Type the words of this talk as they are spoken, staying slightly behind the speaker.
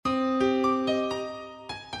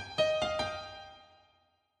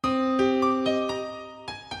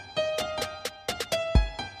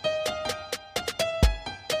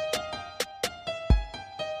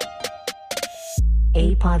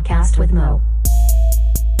Podcast with Mo.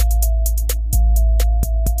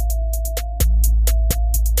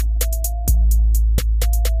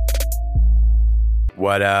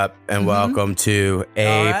 What up, and welcome to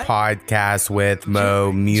a podcast with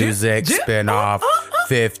Mo Music SpinOff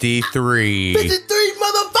 53. 53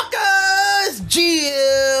 motherfuckers!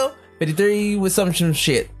 Jill! 53 with some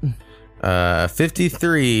shit.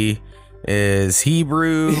 53 is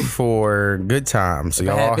Hebrew for good time. So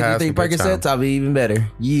y'all all have 53 Percocets, I'll be even better.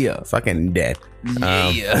 Yeah. Fucking dead.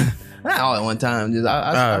 Yeah. Not all at one time. Just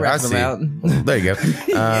I rest them out. There you go.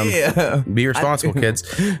 Yeah. Be responsible, kids.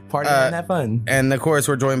 Party and have fun. And of course,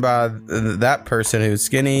 we're joined by that person who's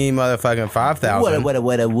skinny motherfucking 5,000. What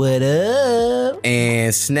up?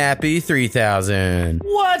 And Snappy 3,000.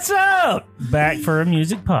 What's up? Back for a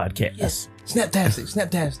music podcast. Yes.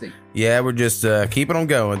 Snaptastic. Yeah, we're just keeping them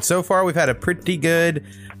going. So far, we've had a pretty good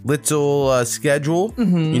little schedule.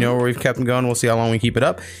 You know, where we've kept them going. We'll see how long we keep it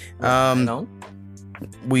up.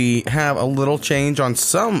 We have a little change on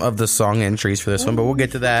some of the song entries for this one, but we'll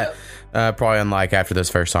get to that probably after this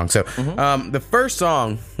first song. So the first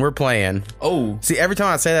song we're playing. Oh, see, every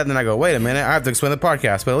time I say that, then I go, wait a minute, I have to explain the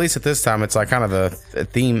podcast. But at least at this time, it's like kind of a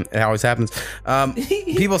theme. It always happens.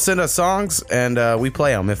 People send us songs and we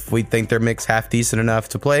play them if we think they're mixed half decent enough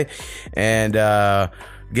to play, and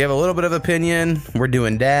give a little bit of opinion. We're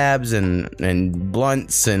doing dabs and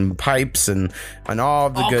blunts and pipes and all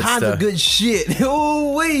of the good stuff. All kinds of good shit.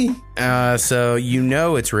 Ooh-wee. So you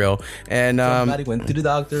know it's real. And somebody went to the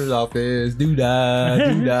doctor's office.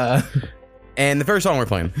 Do-da. And the first song we're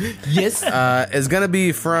playing, yes, is gonna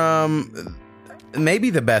be from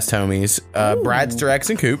maybe the best homies, Bradster X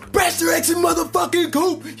and Coop. Bradster X and motherfucking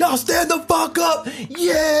Coop. Y'all stand the fuck up.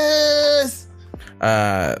 Yes.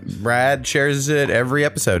 Brad shares it every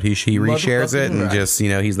episode. He reshares it and just,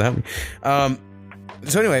 he's the homie.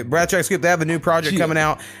 So anyway, Brad Track Scoop, they have a new project coming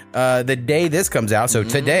out the day this comes out. So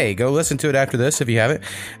today, go listen to it after this if you haven't.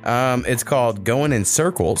 It's called Going in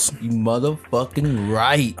Circles. You motherfucking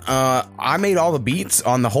right. I made all the beats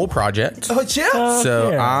on the whole project. Oh, yeah.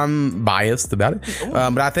 So yeah. I'm biased about it.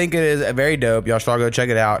 But I think it is very dope. Y'all should all go check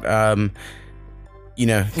it out.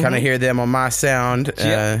 Kind of hear them on my sound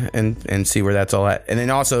and see where that's all at. And then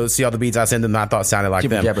also see all the beats I sent them that I thought sounded like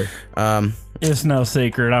them. It's no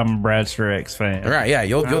secret I'm a Bradster X fan. Right, yeah,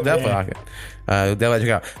 you'll definitely like it. Definitely check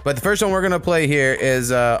it out. But the first one we're going to play here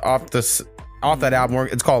is off that album.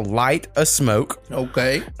 It's called Light a Smoke.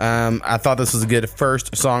 Okay. I thought this was a good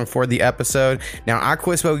first song for the episode. Now, I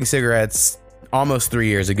quit smoking cigarettes almost 3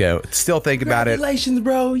 years ago. Still think about it. Congratulations,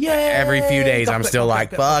 bro. Yeah. Every few days, I'm still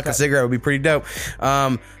like, fuck, a cigarette would be pretty dope.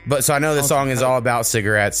 But so I know this song is all about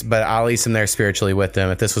cigarettes, but at least I'm there spiritually with them.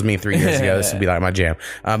 If this was me 3 years ago, this would be like my jam.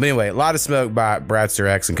 But anyway, a lot of smoke by Bradster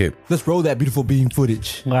X and Coop. Let's roll that beautiful beam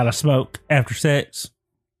footage. A lot of smoke after sex.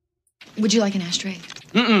 Would you like an ashtray?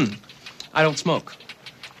 I don't smoke.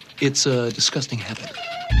 It's a disgusting habit.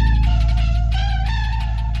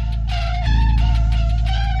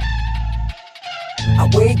 I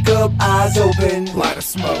wake up, eyes open, light a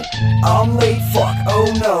smoke. I'm late, fuck,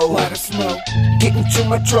 oh no, light a smoke. Get into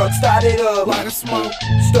my truck, start it up, light a smoke.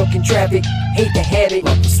 Stuck in traffic, hate the habit,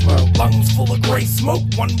 love the smoke. Lungs full of gray smoke,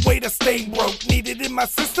 one way to stay broke. Need it in my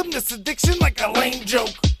system, this addiction like a lame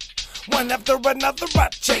joke. One after another, I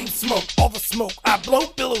chain smoke. All the smoke I blow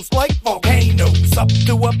billows like volcanoes. Up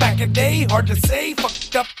to a back a day, hard to say.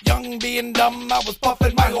 Fucked up, young, being dumb, I was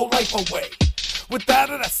puffing my whole life away. Without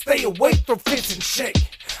it, I stay awake, throw fits and shake.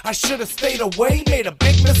 I should've stayed away, made a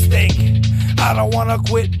big mistake. I don't wanna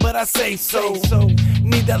quit, but I say so.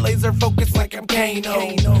 Need that laser focus like I'm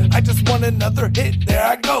Kano. I just want another hit, there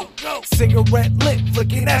I go. Cigarette lit,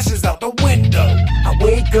 flicking ashes out the window. I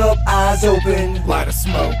wake up, eyes open, light a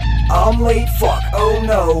smoke. I'm late, fuck, oh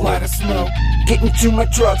no, light a smoke. Get into my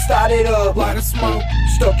truck, start it up, light a smoke.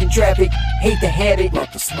 Stuck in traffic, hate the habit,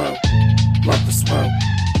 love the smoke. Love the smoke.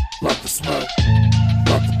 Love the smoke.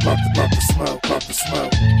 Love the smoke. Love the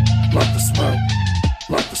smoke. Love the smoke.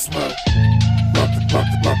 Love the smoke.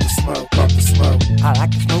 Love the smoke. Love the smoke. I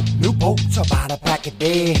like to smoke Newports about a pack a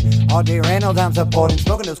day. All day Reynolds, I'm supporting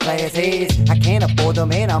smoking those Class A's. I can't afford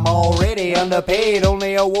them and I'm already underpaid.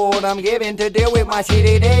 Only award I'm giving to deal with my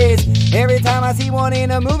shitty days. Every time I see one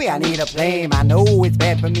in a movie, I need a flame. I know it's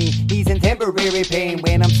bad for me. He's in temporary pain.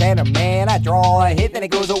 When I'm sad or mad, I draw a hit, then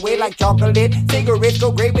it goes away like chocolate. Cigarettes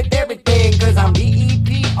go great with everything, cause I'm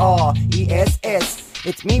DEPRESS.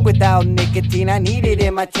 It's me without nicotine, I need it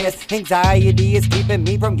in my chest. Anxiety is keeping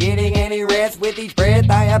me from getting any rest. With each breath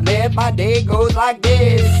I have left, bed, my day goes like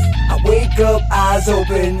this. I wake up, eyes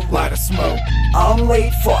open, light a smoke. I'm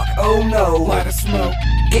late, fuck, oh no, light a smoke.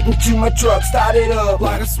 Get into my truck, start it up,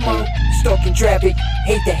 light a smoke. Stuck in traffic,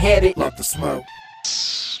 hate the habit, love the smoke.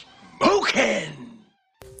 Smoking.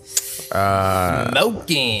 Light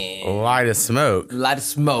of Smoke. Light of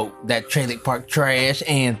Smoke. That Trailer Park Trash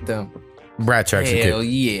anthem. Brad Tracks. Hell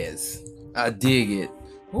yes. I dig it.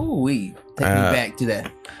 Ooh-wee. Take me back to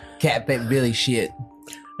that Cat Pet Billy shit.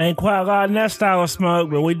 Ain't quite gotten that style of smoke,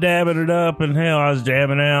 but we dabbing it up, and hell, I was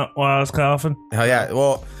jamming out while I was coughing. Hell yeah.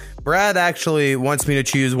 Well, Brad actually wants me to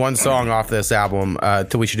choose one song off this album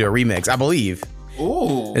till we should do a remix, I believe.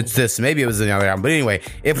 Ooh. It's this. Maybe it was another album. But anyway,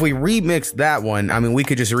 if we remix that one, I mean, we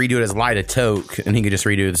could just redo it as Light of Toke, and he could just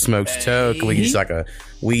redo the Smokes Toke, and we could just like a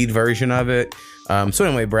weed version of it. So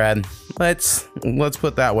anyway, Brad, let's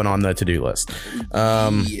put that one on the to-do list.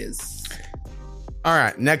 Yes. All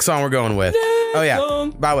right, next song we're going with. Oh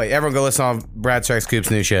yeah. By the way, everyone go listen to Brad Strikes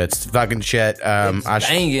Coop's new shit. It's fucking shit.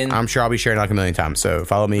 Banging. I'm sure I'll be sharing like a million times. So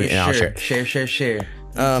follow me and I'll share. Share.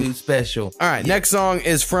 Too special. All right, next song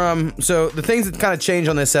is from, so the things that kind of change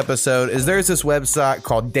on this episode is there's this website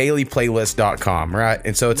called dailyplaylist.com, right?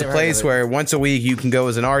 And so it's a place where once a week you can go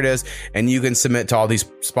as an artist and you can submit to all these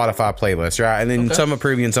Spotify playlists, right? And then some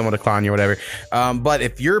approve you and some will decline you or whatever. But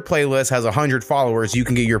if your playlist has 100 followers, you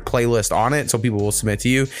can get your playlist on it, so people will submit to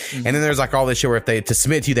you. And then there's like all this shit where if they to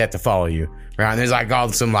submit to you, they have to follow you. Right, and there's like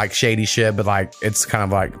all some like shady shit, but like it's kind of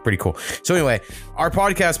like pretty cool. So anyway, our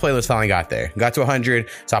podcast playlist finally got to 100.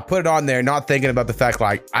 So I put it on there, not thinking about the fact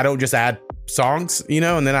like I don't just add songs, you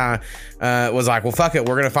know. And then I was like, well, fuck it,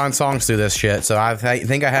 we're gonna find songs through this shit. So I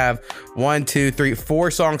think I have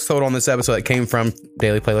 4 songs total on this episode that came from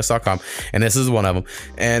dailyplaylist.com, and this is one of them.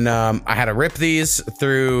 And I had to rip these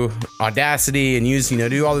through Audacity and use,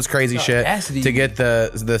 do all this crazy shit to get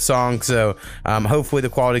the song. So hopefully the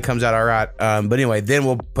quality comes out all right. But anyway, then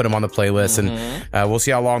we'll put them on the playlist, and we'll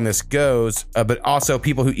see how long this goes. But also,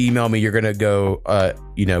 people who email me, you're gonna go,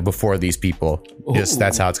 before these people. Just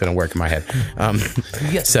that's how it's gonna work in my head.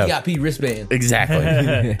 So VIP wristband. Exactly.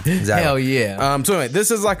 Hell yeah. So anyway,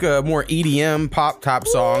 this is like a more EDM pop top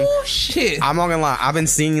song. Oh shit! I'm not gonna lie, I've been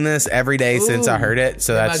singing this every day since I heard it.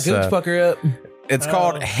 So that's my gooch pucker up. It's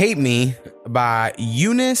called "Hate Me" by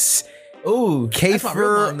Eunice. Ooh,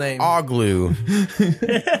 Kafer Oglu.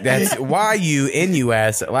 That's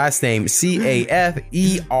YUNUS, last name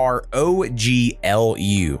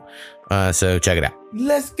CAFEROGLU. So check it out.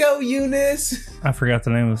 Let's go, Eunice. I forgot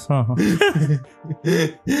the name of the song.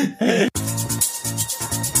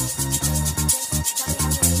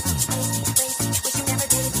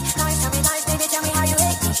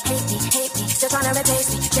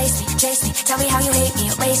 Chase me, tell me how you hate me,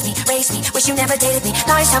 raise me, wish you never dated me.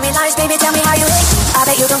 Lies, tell me lies, baby, tell me how you hate me. I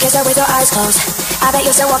bet you don't kiss her with your eyes closed. I bet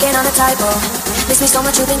you're still walking on a tightrope. Miss me so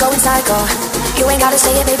much you've been going psycho. You ain't gotta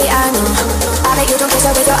say it, baby, I know. I bet you don't kiss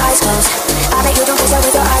her with your eyes closed. I bet you don't kiss her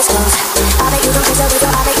with your eyes closed. I bet you don't kiss her with your,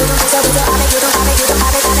 I bet you don't kiss her with your, I bet you don't, I bet you don't, I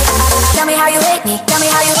bet. Tell me how you hate me, tell me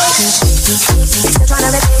how you hate me. Still tryna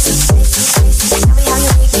replace me. Tell me how you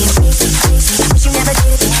hate me, wish you never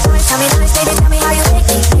dated me. Tell me lies, baby, tell me how you hate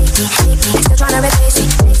me. Still tryna replace me.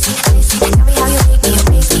 Tell me how you hate me,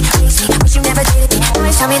 wish you never dated me.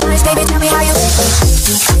 Tell me lies, baby, tell me how you hate me.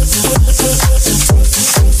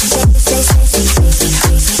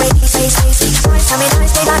 Tell me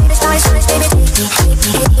lies, baby, I need a lies, baby.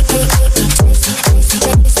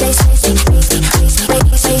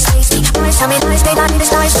 Tell me lies, baby, I need a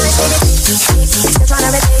lies, baby. Still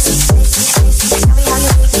tryna replace me. Tell me how you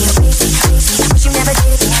hate me, wish you never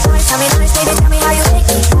dated me. Tell me lies, baby, tell me how you hate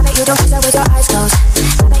me. I bet you don't kiss her with your eyes closed.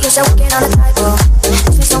 I bet you're still walking on a tightrope.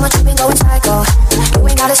 Miss me so much you've been going psycho. You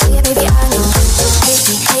ain't gotta see it, baby, I know.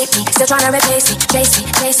 Hate me, still tryna replace me. Chase me,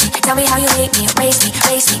 tell me how you hate me. Raise me,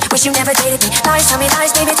 wish you never dated me. Lies, tell me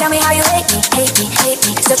lies, baby, tell me how you hate me. Hate me,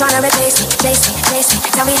 still tryna replace me. Chase me,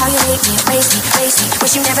 tell me how you hate me. Raise me,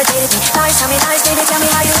 wish you never dated me. Lies, tell me lies, baby, tell me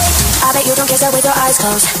how you hate me. I bet you don't kiss her with your eyes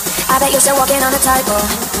closed. I bet you're still walking on a tightrope.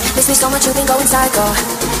 Miss me so much you've been going psycho.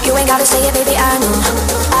 You ain't gotta say it, baby, I know.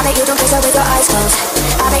 I bet you don't kiss her with your eyes closed.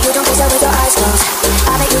 I bet you don't kiss her with your eyes closed.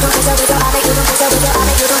 I bet you don't kiss her with your, I bet you don't kiss her with your, I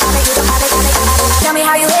bet you don't, I bet you don't, I bet. Tell me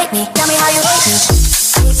how you hate me, tell me how you hate me.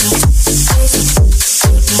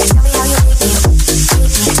 Tell me how you hate me.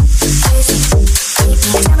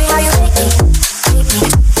 Tell me how you hate me.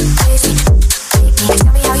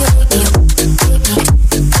 Tell me how you hate me.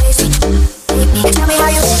 Tell me how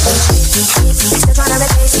you hate me. Still tryna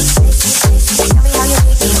replace me. Tell me how you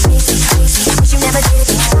hate me. Wish you never dated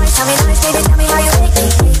me. Tell me lies, baby, tell me how you hate me.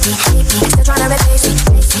 Still tryna replace me.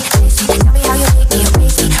 Tell me how you hate me.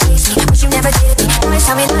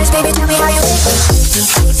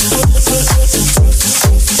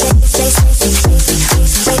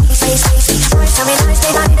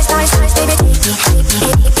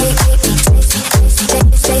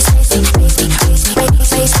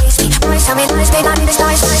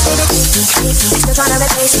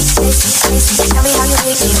 Tell me how you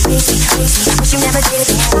make me crazy. Wish you never did.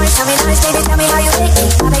 Lies, tell me lies, baby, tell me how you make me.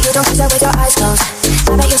 I bet you don't kiss her with your eyes closed.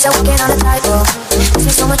 I bet you're still walking on a tightrope. Miss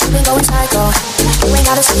me so much you've been going psycho. You ain't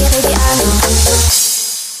gotta say it, baby, I know.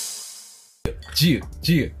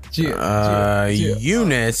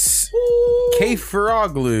 Eunice K.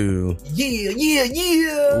 Faroglu.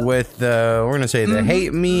 Yeah. With we're gonna say the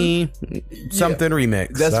Hate Me something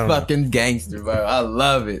remix. That's fucking gangster, bro. I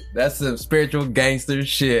love it. That's some spiritual gangster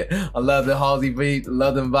shit. I love the Halsey beat,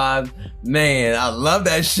 love them vibes. Man, I love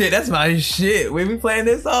that shit. That's my shit. We be playing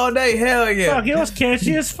this all day. Hell yeah. Fuck, it was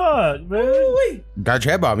catchy as fuck, man. Got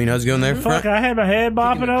your head bob, you know, it's going there. Fuck, I had my head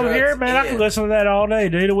bopping over here, man. I could listen to that all day,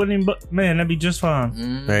 dude. It wouldn't even, man, that'd be just fine.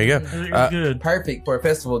 There you go. Good. Perfect for a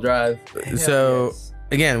festival drive. So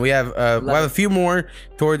again, we have we'll have a few more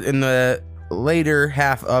toward in the later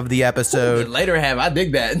half of the episode. The later half, I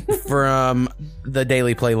dig that. From the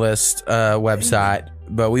daily playlist website.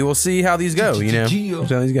 But we will see how these go, you know. See how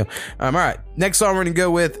these go. All right. Next song we're gonna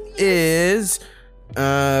go with is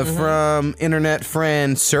from internet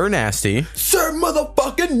friend Sir Nasty. Sir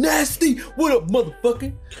motherfucking Nasty. What up,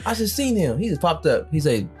 motherfucker? I just seen him. He just popped up. He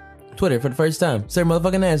said Twitter for the first time. Sir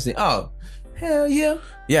motherfucking Nasty. Oh, hell yeah.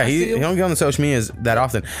 Yeah, he don't get on the social medias that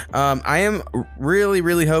often. I am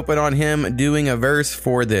really hoping on him doing a verse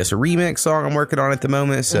for this remix song I'm working on at the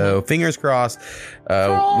moment. So fingers crossed,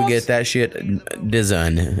 we get that shit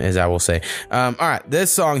done, as I will say. All right, this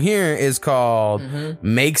song here is called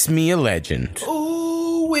 "Makes Me a Legend."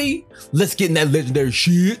 Ooh wee, let's get in that legendary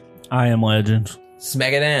shit. I am legend.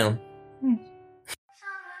 Smack it down.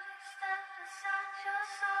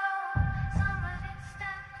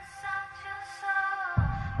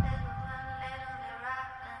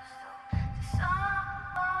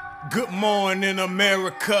 Good morning,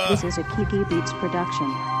 America. This is a Kiki Beats production.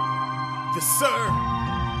 Yes, sir.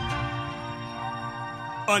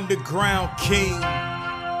 Underground king,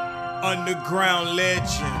 underground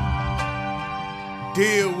legend.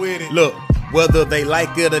 Deal with it. Look, whether they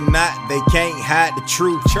like it or not, they can't hide the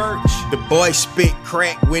truth. Church, the boy spit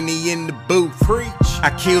crack when he in the booth. Preach. I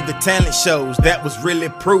killed the talent shows, that was really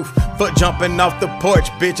proof. Fuck jumping off the porch,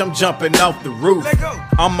 bitch, I'm jumping off the roof. Let go.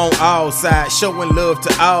 I'm on all sides, showing love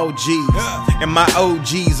to all G's. And my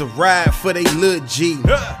OGs a ride for they little G.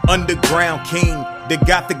 Underground king, they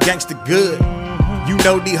got the gangster good. You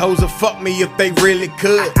know these hoes will fuck me if they really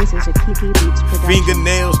could. This is a Kiki Beats production.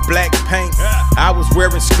 Fingernails, black paint. I was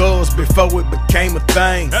wearing skulls before it became a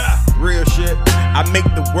thing. Real shit. I make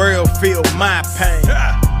the world feel my pain.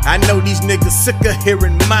 I know these niggas sick of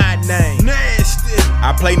hearing my name. Nasty.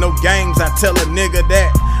 I play no games, I tell a nigga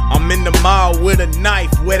that I'm in the mall with a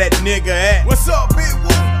knife, where that nigga at? What's up, big woo?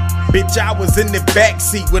 Bitch, I was in the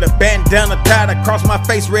backseat with a bandana tied across my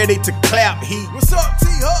face, ready to clap heat. What's up,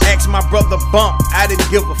 T-Hub? Ask my brother Bump, I didn't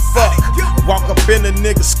give a fuck. Walk up in a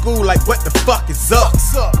nigga school like, what the fuck is up?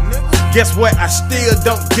 What's up, nigga? Guess what? I still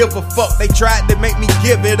don't give a fuck. They tried to make me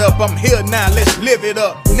give it up. I'm here now, let's live it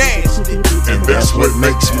up. Nasty. And that's what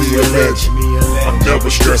makes me a legend. I'm never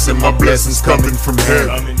stressing, my blessings coming from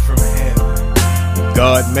heaven.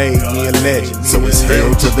 God made me a legend. So it's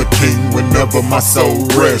hail to the king whenever my soul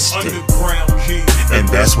rested. And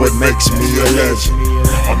that's what makes me a legend.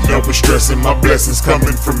 I'm never stressing, my blessings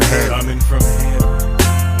coming from heaven.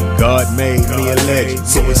 God made me a legend.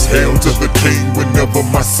 So it's hail to the king whenever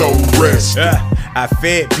my soul rested. I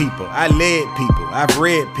fed people, I led people, I've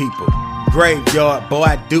read people. Graveyard, boy,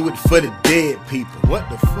 I do it for the dead people. What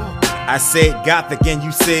the fuck? I said gothic and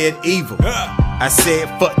you said evil. I said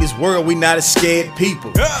fuck this world, we not a scared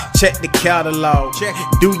people. Check the catalog,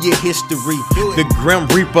 do your history. The Grim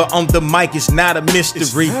Reaper on the mic is not a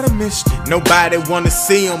mystery. Nobody wanna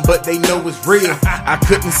see him, but they know it's real. I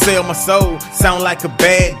couldn't sell my soul, sound like a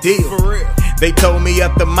bad deal. They told me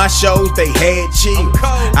after my shows they had chills.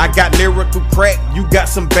 I got lyrical crack, you got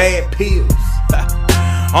some bad pills.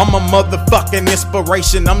 I'm a motherfucking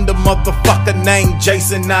inspiration. I'm the motherfucker named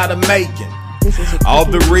Jason, not a Macon. All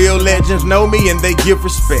the real legends know me and they give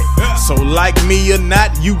respect. So like me or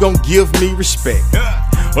not, you gon' give me respect.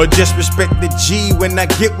 Or just respect the G when I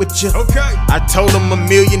get with you. I told him $1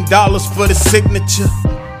 million for the signature.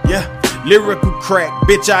 Yeah, lyrical crack,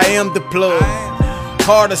 bitch, I am the plug.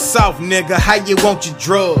 Hard or soft, nigga, how you want your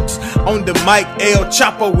drugs? On the mic, El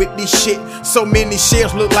Chapo with this shit. So many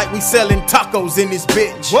shells look like we selling tacos in this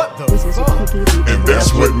bitch. What the fuck? And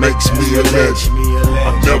that's what makes me a legend.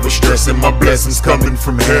 I'm never stressing, my blessings coming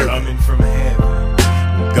from heaven.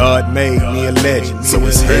 God made me a legend. So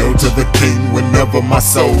it's hail to the king whenever my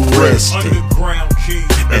soul rested.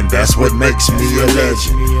 And that's what makes me a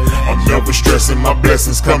legend. I'm never stressing, my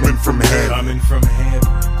blessings coming from heaven.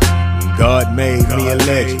 God made me a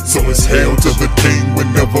legend. So it's hail to the king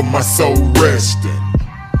whenever my soul resting.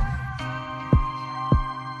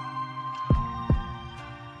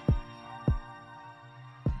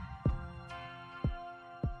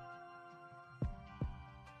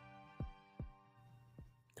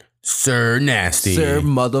 Sir Nasty. Sir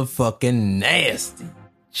motherfucking Nasty.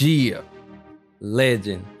 Gia.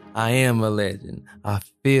 Legend. I am a legend. I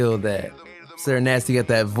feel that. Sir Nasty got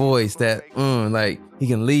that voice that, like, he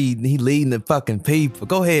can lead. He leading the fucking people.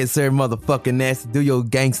 Go ahead, Sir motherfucking Nasty. Do your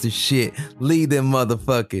gangster shit. Lead them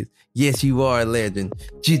motherfuckers. Yes, you are a legend.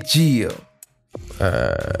 Gia.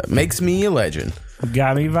 Makes me a legend.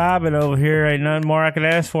 Got me vibing over here. Ain't nothing more I could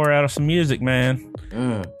ask for out of some music, man.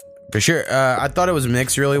 For sure. I thought it was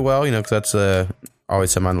mixed really well, you know, because that's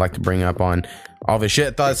always something I'd like to bring up on all of his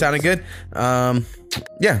shit. Thought it sounded good.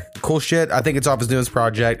 Yeah, cool shit. I think it's off his newest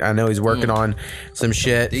project. I know he's working on some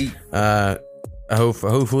shit.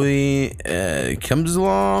 Hopefully it comes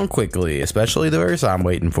along quickly, especially the verse I'm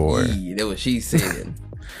waiting for. Yeah, that's what she said.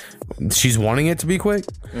 She's wanting it to be quick?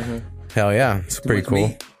 Hell yeah, it's pretty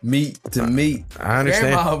cool. Meat to meat. I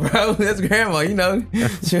understand. Grandma, bro. That's grandma, you know.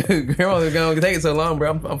 Grandma's going to take it so long,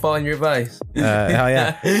 bro. I'm following your advice. Hell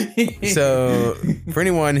yeah. So, for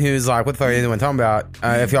anyone who's like, what the fuck is anyone talking about?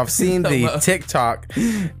 If y'all have seen the TikTok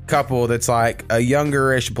couple that's like a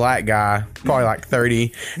younger-ish black guy, probably like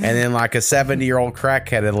 30, and then like a 70-year-old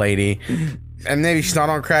crack-headed lady. And maybe she's not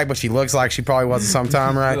on crack, but she looks like she probably was at some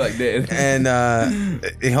time, right? Like that. And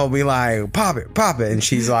he'll be like, pop it. And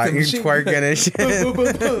she's like, you're twerking and shit.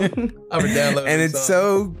 And it's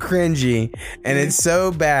so cringy and it's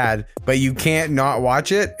so bad, but you can't not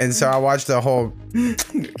watch it. And so I watched the whole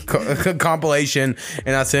compilation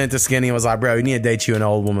and I sent it to Skinny and was like, bro, you need to date you an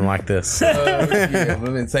old woman like this. Yeah,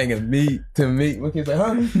 women saying meat to meat. What can you say,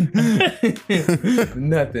 huh?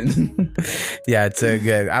 Nothing. Yeah, it's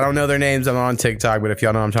good. I don't know their names. I'm on TikTok, but if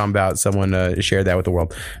y'all know what I'm talking about, someone share that with the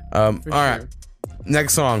world. All right.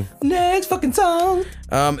 Next song. Next fucking song.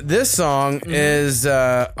 This song is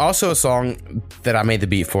also a song that I made the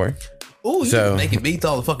beat for. Oh, so making beats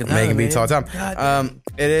all the fucking time. Making beats all the time.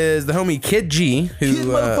 It is the homie Kid G who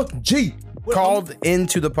motherfucking G called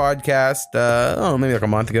into the podcast. Maybe like a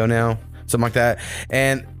month ago now, something like that,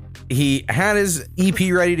 and he had his EP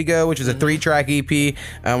ready to go, which is a 3-track EP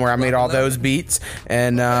where I made all those beats.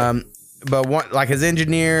 And but one, like his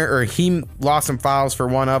engineer, or he lost some files for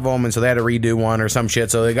one of them, and so they had to redo one or some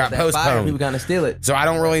shit. So they got postponed. People kind of steal it. So I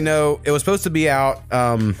don't really know. It was supposed to be out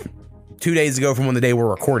 2 days ago from when the day we're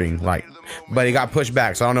recording, but it got pushed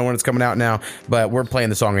back. So I don't know when it's coming out now. But we're playing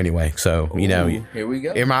the song anyway. So you know, here we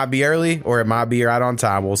go. It might be early or it might be right on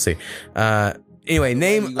time. We'll see. Anyway,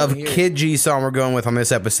 name of Kid G song we're going with on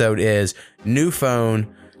this episode is New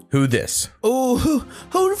Phone, Who This? Ooh, who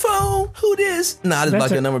the phone? Who this? Nah, I just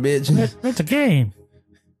blocked your number, bitch. That's a game.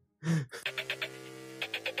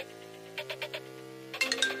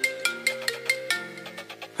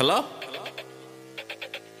 Hello?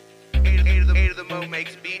 Eight of the Mo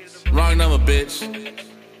makes beats. Wrong number, bitch.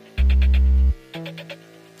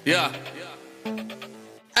 Yeah.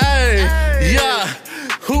 Hey, yeah.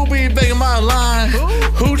 Who be begging my line?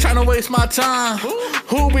 Who tryna waste my time?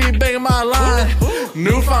 Who be begging my line?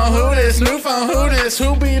 New phone, who this? New phone, who this?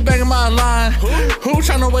 Who be begging my line? Who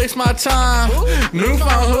tryna waste my time? New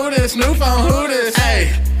phone, who this? New phone, who this?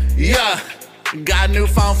 Hey, yeah. Got a new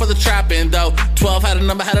phone for the trapping though. 12 had a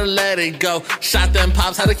number, had to let it go. Shot them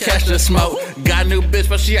pops, had to catch the smoke. Got a new bitch,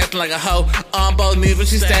 but she acting like a hoe. On both knees, but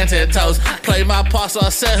she stand 10 toes. Play my part, so I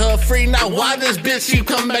set her free. Now why this bitch keep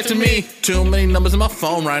coming back to me? Too many numbers in my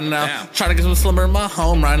phone right now. Trying to get some slimmer in my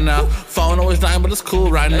home right now. Phone always dying, but it's cool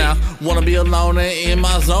right now. Wanna be alone and in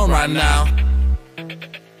my zone right now.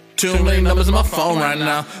 Too many numbers in my phone right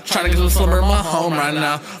now. Trying to get some slimmer in my home right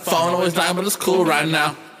now. Phone always dying, but it's cool right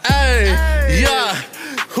now. Hey, yeah.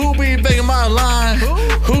 Who be begging my line?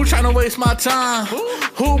 Who tryna waste my time?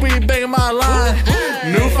 Who be begging my line?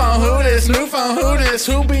 New phone, who this? New phone, who this?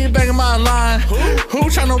 Who be begging my line? Who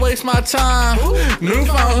tryna waste my time? New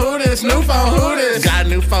phone, who this? New phone, who this? Got a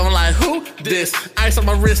new phone like who this? Ice on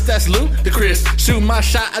my wrist, that's ludicrous. Shoot my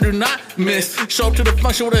shot, I do not miss. Show up to the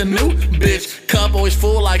function with a new bitch. Cup always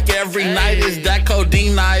full like every night. Is that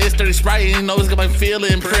codeine? Nah, it's dirty Sprite. You know it's got me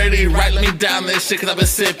feeling pretty right. Let me down this shit cause I've been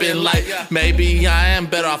sipping like maybe I am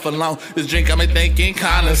better off alone. This drink got me thinking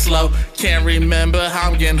kinda slow. Can't remember how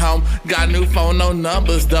I'm getting home. Got a new phone, no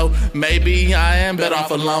numbers though. Maybe I am better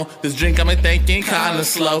off alone. This drink got me thinking kinda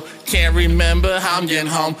slow. Can't remember how I'm getting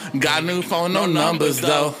home. Got a new phone, no numbers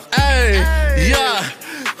though. Hey, yeah.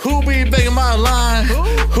 Who be begging my line?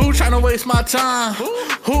 Who tryna waste my time?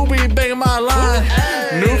 Who be begging my line?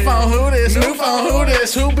 New phone, who this? New phone, who this?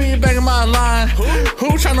 this? Who be banging my line?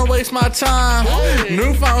 Who tryna waste my time?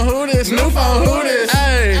 New phone, who this? New phone, who this?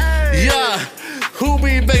 Hey, yeah. Who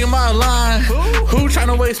be banging my line? Who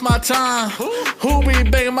tryna waste my time? Who be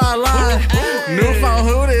banging my line? New phone,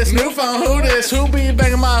 who this? New phone, who this? Who be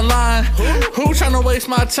banging my line? Who tryna waste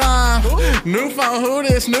my time? New phone, who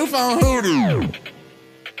this? New phone, who this?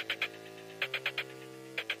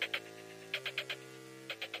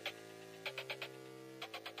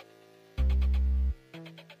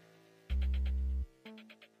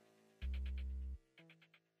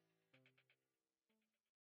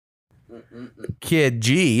 Kid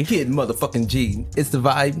G. Kid motherfucking G. It's the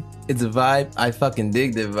vibe. It's a vibe. I fucking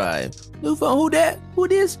dig the vibe. New phone, who that? Who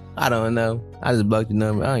this? I don't know. I just blocked your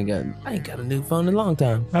number. I ain't got a new phone in a long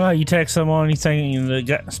time. How about you text someone you think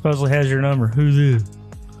that supposedly has your number? Who's this?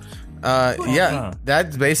 Yeah,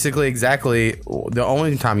 that's basically exactly the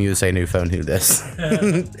only time you would say new phone, who this.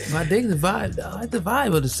 I dig the vibe, though. I like the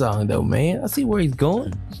vibe of the song, though, man. I see where he's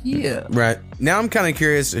going. Yeah. Right. Now I'm kind of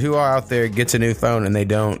curious who out there gets a new phone and they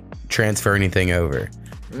don't transfer anything over.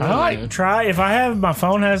 I like try if I have my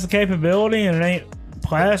phone has the capability and it ain't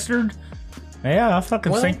plastered. Yeah, I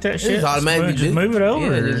fucking sync that shit. Just automatically just move it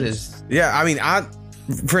over. Yeah, I mean,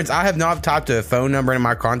 for instance, I have not talked to a phone number in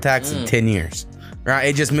my contacts in 10 years. Right,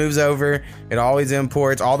 it just moves over. It always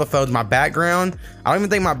imports all the phones. My background, I don't even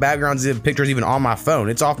think my background's picture's even on my phone.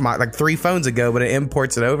 It's off my 3 phones ago, but it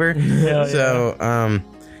imports it over. So, I'm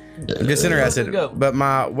just interested. But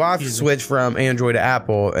my wife switched from Android to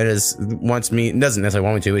Apple and doesn't necessarily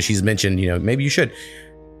want me to, but she's mentioned, maybe you should.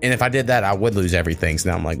 And if I did that, I would lose everything.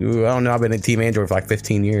 So now I'm like, ooh, I don't know. I've been in Team Android for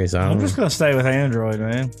 15 years. I'm just gonna stay with Android,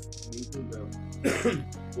 man.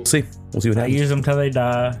 We'll see what happens. I use them till they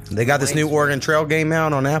die. They got this new Oregon Trail game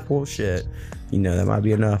out on Apple. Shit, that might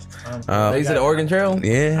be enough. They said Oregon Trail.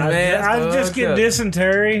 Yeah, I just get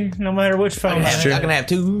dysentery no matter which phone. I can have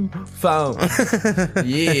 2 phones.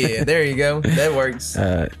 Yeah, there you go. That works.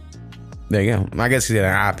 There you go. I guess you get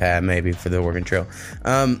an iPad maybe for the Oregon Trail.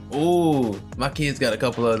 Ooh, my kids got a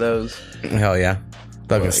couple of those. Hell yeah.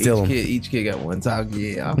 Each kid got one. So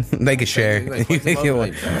yeah, they can share.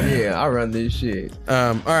 Yeah, I run this shit.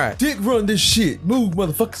 All right, Dick run this shit. Move,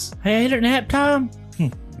 motherfuckers. Hey, ain't it nap time?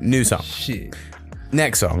 New song. Shit.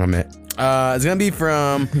 Next song, it's gonna be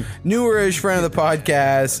from newerish friend of the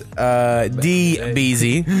podcast, D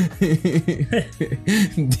Beezy.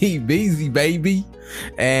 D Beezy, baby.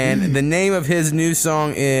 And the name of his new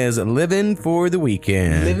song is "Living for the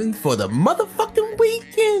Weekend." Living for the motherfucking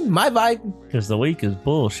weekend. My vibe. Because the week is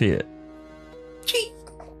bullshit. Cheat.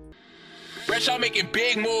 Fresh out making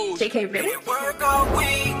big moves. JK, really? Work all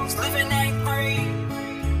week, living ain't free.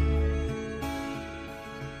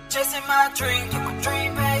 Chasing my dream, till my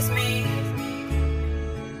dream pays me.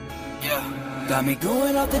 Yeah. Got me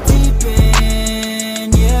going off the deep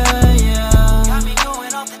end, yeah. Got me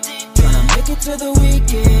going off the deep end. Tryna make it to the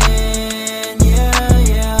weekend, yeah.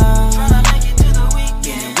 Tryna make it to the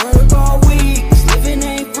weekend. Work all week, living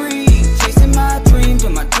ain't free. Chasing my dream, till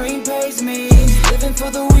my dream pays me. Living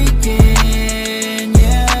for the weekend,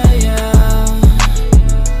 yeah.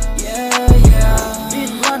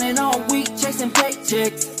 Been running all week, chasing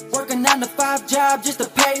paychecks. Working 9 to 5 job just to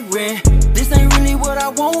pay rent. This ain't really what I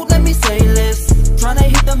want, let me say less. Tryna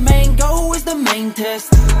hit the main goal is the main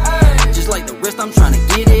test. Just like the rest, I'm tryna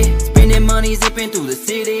get it. Spending money, zipping through the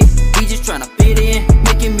city. We just tryna fit in,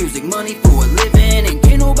 making music money for a living. And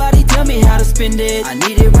can't nobody tell me how to spend it. I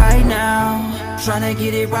need it right now, tryna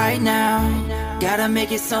get it right now. Gotta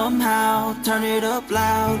make it somehow, turn it up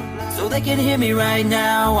loud, so they can hear me right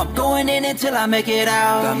now. I'm going in until I make it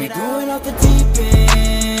out. Got me going off the deep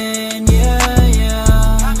end, yeah.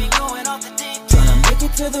 Got me going off the deep end. Tryna make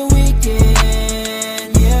it to the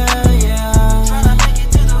weekend, yeah. Tryna make it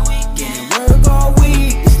to the weekend. Work all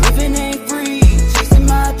week, this living ain't free. Chasing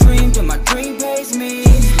my dream till my dream pays me.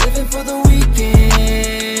 Living for the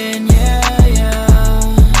weekend, yeah.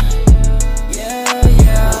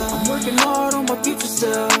 I'm working hard on my future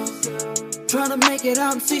self, trying to make it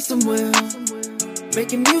out and see somewhere.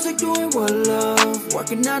 Making music, doing what I love.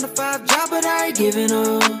 Working 9 to 5 job, but I ain't giving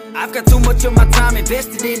up. I've got too much of my time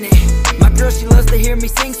invested in it. My girl, she loves to hear me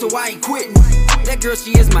sing, so I ain't quitting. That girl,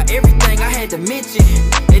 she is my everything, I had to mention.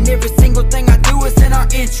 And every single thing I do is in our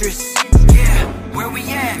interest. Yeah, where we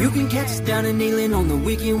at? You can catch us down and kneeling on the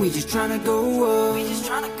weekend. We just tryna go up.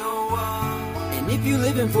 And if you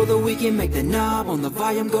living for the weekend, make the knob on the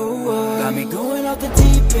volume go up. Got me going off the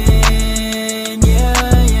deep end, yeah.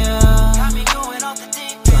 Got me going off the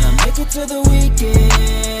deep end. Tryna make it to the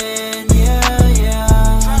weekend, yeah.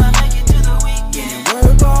 Tryna make it to the weekend.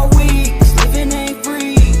 Work all week, this living ain't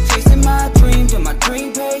free. Chasing my dream till my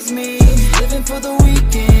dream pays me. Living for the weekend.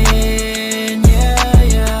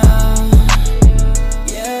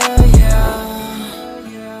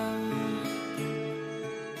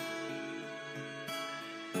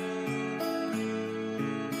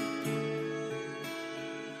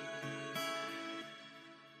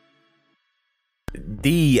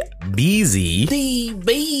 DBZ.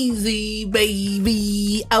 DBZ,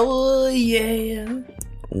 baby. Oh, yeah.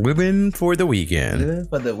 Living for the weekend. Living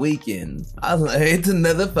for the weekend. It's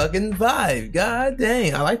another fucking vibe. God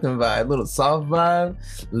dang. I like them vibe. Little soft vibe.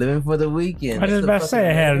 Living for the weekend. I was just about to say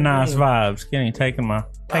I had a nice vibe. Skinny taking my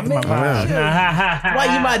vibe.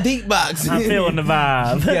 Why you my deep box? I'm feeling the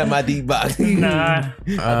vibe. Yeah, my deep box. Nah. I think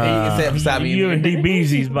you can sit beside me. You and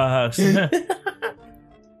DBZ's box.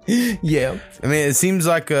 Yeah. I mean, it seems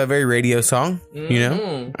like a very radio song, you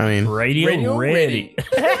know? I mean, Radio ready.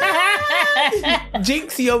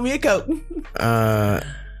 Jinx, you owe me a coat.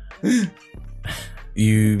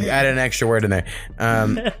 You added an extra word in there.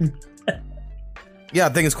 Yeah, I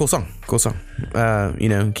think it's a cool song. Cool song. You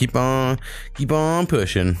know, keep on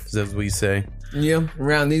pushing, as we say. Yeah,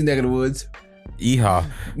 around these neck of the woods. Yeehaw.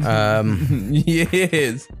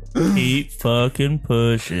 Yes. Keep fucking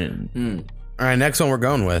pushing. All right, next one we're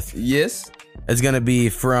going with. Yes. It's going to be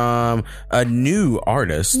from a new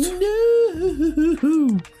artist.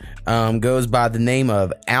 Goes by the name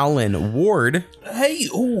of Alan Ward. Hey,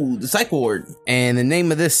 ooh, the Psych Ward. And the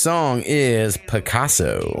name of this song is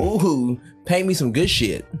Picasso. Ooh, paint me some good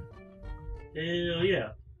shit. Hell yeah.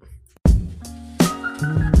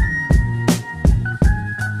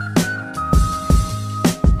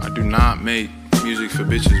 I do not make music for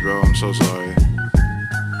bitches, bro. I'm so sorry.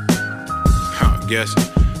 Guess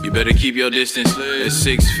you better keep your distance at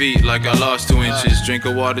 6 feet like I lost 2 inches. Drink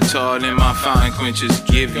a water tall in my fountain quenches.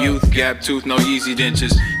 Give youth gap tooth, no easy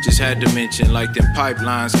dentures. Just had to mention like them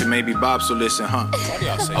pipelines could maybe Bob so listen, huh?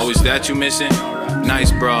 Oh, is that you missing?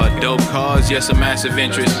 Nice broad, dope cars, yes a massive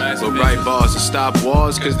interest. But right bars to stop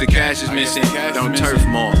walls cause the cash is missing. Don't turf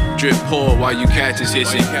more, drip pour while you catch is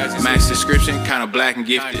hissing. Max description, kinda black and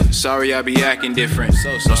gifted. Sorry I be acting different.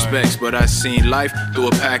 No specs, but I seen life through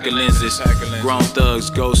a pack of lenses. Grown thugs,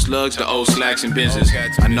 ghost slugs, the old slacks and benzes.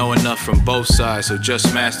 I know enough from both sides, so just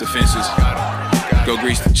smash the fences. Go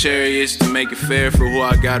grease the chariots to make it fair for who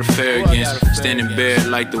I gotta fare against. Standing bare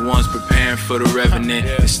like the ones preparing for the revenant.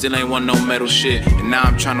 And still ain't want no metal shit, and now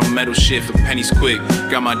I'm trying to metal shit for pennies quick.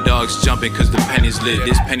 Got my dogs jumping cause the penny's lit.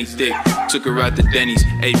 This penny thick, took her out to Denny's,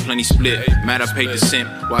 ate plenty split. Mad I paid the simp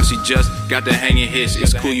while she just got the hanging hits.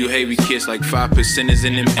 It's cool you heavy kiss like 5%ers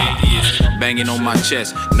in them atheists. Banging on my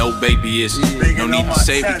chest, no baby is. No need to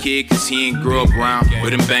save the kid cause he ain't grow up around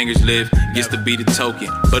where them bangers live. Gets to be the token,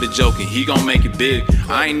 but a joking, he gon' make it big.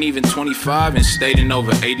 I ain't even 25 and stayed in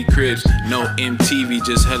over 80 cribs. No MTV,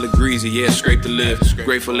 just hella greasy, yeah, scrape to live.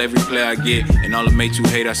 Grateful every play I get, and all the mates who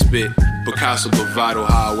hate I spit. Picasso, but vital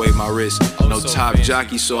how I weigh my wrist. No top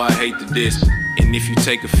jockey, so I hate the diss. And if you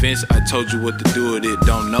take offense, I told you what to do with it.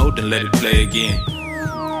 Don't know, then let it play again.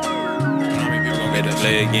 Let it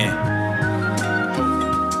play again.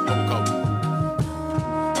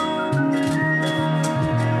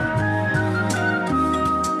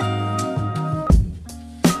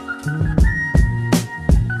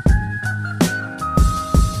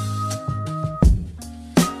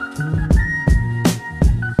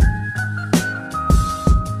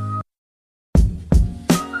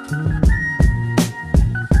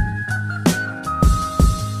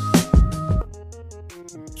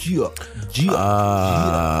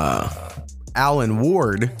 Alan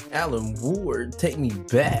Ward. Alan Ward, take me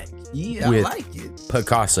back. Yeah, with I like it.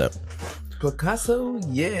 Picasso. Picasso,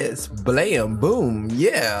 yes. Blam, boom,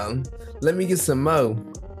 yeah. Let me get some mo.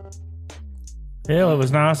 Hell, it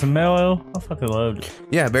was nice and mellow. I fucking loved it.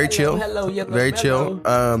 Yeah, very chill. Hello, very chill.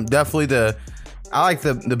 Definitely I like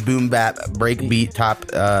the boom bap break beat top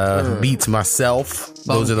beats myself.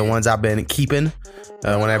 Those are the ones I've been keeping.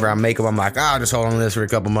 Whenever I make them, I'm like, I'll just hold on to this for a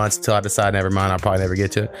couple months until I decide, never mind, I'll probably never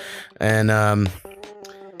get to it. And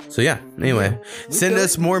so yeah, anyway, send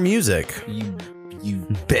us more music. You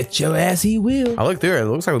bet your ass he will. I looked through it. It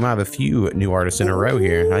looks like we might have a few new artists in a row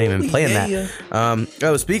here. I ain't even playing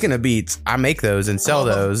that. Speaking of beats, I make those and sell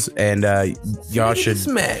those, and y'all should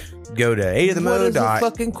go to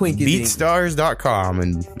 8ofthemo.beatstars.com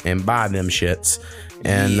and buy them shits.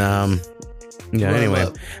 And anyway,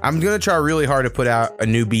 I'm gonna try really hard to put out a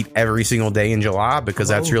new beat every single day in July because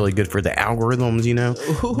that's really good for the algorithms, you know.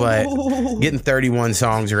 But getting 31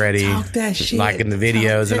 songs ready, like in the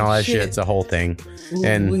videos and all that shit, it's a whole thing.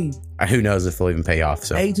 And who knows if they'll even pay off.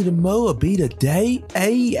 So A to the mo, a beat a day,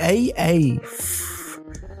 a.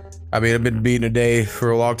 I mean, I've been beating a day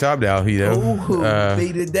for a long time now, you know.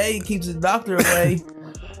 Beat a day keeps the doctor away.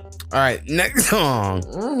 All right, next song.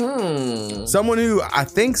 Someone who I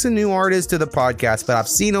think's a new artist to the podcast, but I've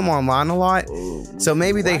seen them online a lot. So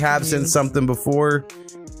maybe they have sent something before,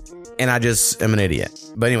 and I just am an idiot.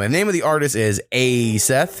 But anyway, the name of the artist is A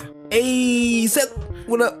Seth. Hey, Seth,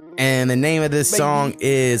 what up? And the name of this song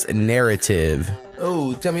is Narrative.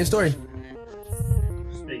 Oh, tell me a story.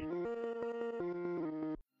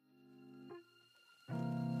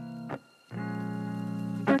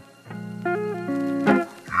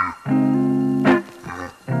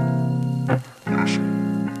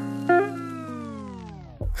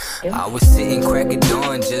 I was sitting crack of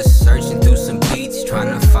dawn, just searching through some beats,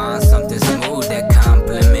 trying to find something smooth that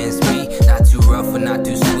compliments me. Not too rough or not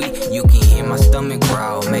too sweet. You can hear my stomach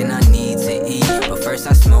growl, man, I need to eat. But first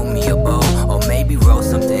I smoke me a bowl, or maybe roll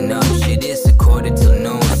something up. Shit, it's a quarter till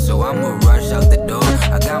noon, so I'ma rush out the door.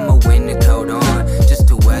 I got my winter coat on, just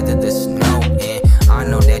to weather the snow. And I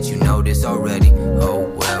know that you know this already. Oh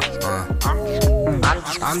well,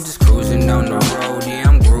 I'm just cruising down the road, yeah,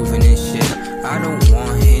 I'm grooving and shit. I don't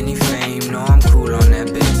want any fame, no, I'm cool on that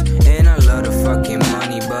bitch. And I love the fucking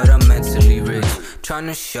money, but I'm mentally rich. Trying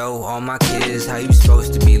to show all my kids how you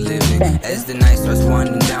supposed to be living. As the night starts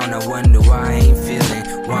winding down, I wonder why I ain't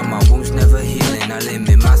feeling. Why my wounds never healing, I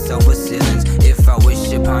limit myself with ceilings. If I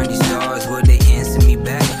wish upon these stars, would they answer me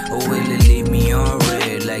back? Or will it leave me on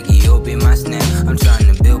red like he opened my snap? I'm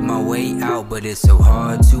trying to build my way out, but it's so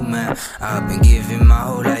hard to map. I've been giving my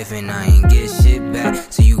whole life and I ain't get shit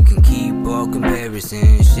back. So you can keep all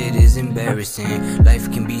comparison, shit is embarrassing.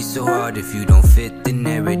 Life can be so hard if you don't fit the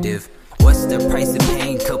narrative. What's the price of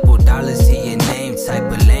paying? Couple dollars to your name. Type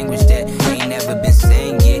of language that ain't never been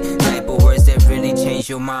saying it. Type of words that really change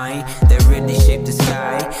your mind, that really shape the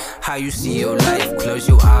sky. How you see your life, close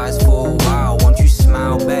your eyes for a while. Won't you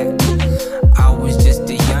smile back? I was just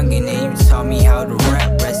a youngin' and you taught me how to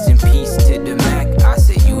rap. Rest in peace to the Mac. I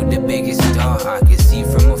said you the biggest star I could see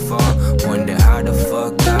from afar. Wonder how the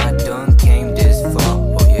fuck I done came this far.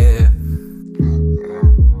 Oh yeah.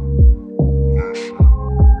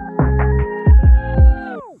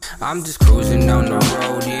 I'm just cruising down the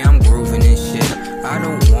road, yeah, I'm grooving and shit. I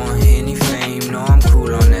don't want any fame, no, I'm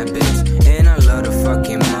cool on that bitch. And I love the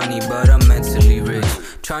fucking money, but I'm mentally rich.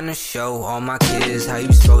 Trying to show all my kids how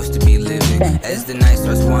you supposed to be living. As the night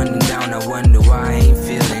starts winding down, I wonder why I ain't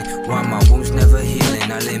feeling. Why my wounds never healing,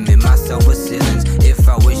 I limit myself with ceilings. If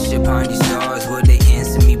I wish upon these stars, would they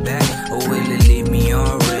answer me back? Or will it leave me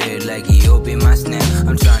on red like he opened my snap?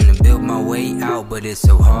 I'm trying to build my way out, but it's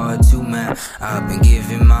so hard to map. I've been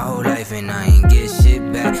giving my whole life and I ain't get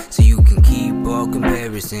shit back. So you can keep all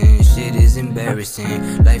comparison, shit is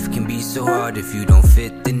embarrassing. Life can be so hard if you don't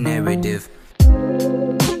fit the narrative.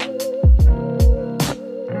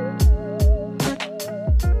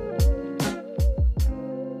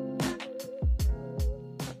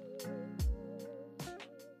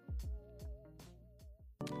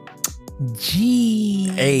 Gee.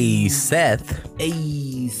 Hey, Seth.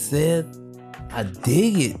 Hey, Seth. I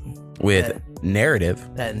dig it. With narrative.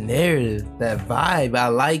 That narrative, that vibe, I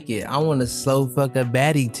like it. I want to slow fuck a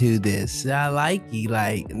baddie to this. I like it.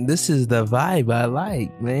 Like, this is the vibe I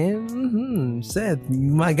like, man. Seth,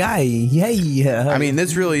 my guy. Yeah. I mean,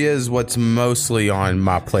 this really is what's mostly on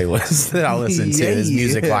my playlist that I listen to is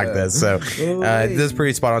music like this. So this is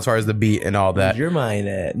pretty spot on as far as the beat and all that. Where's your mind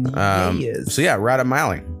at? So yeah, right up my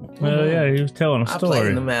alley. Well, yeah, he was telling a story. I play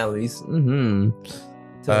in the alleys. Tell me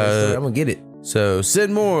a story. I'm gonna get it. So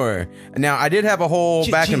Sid Moore. Now I did have a whole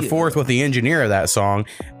back and forth with the engineer of that song,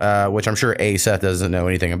 which I'm sure Seth doesn't know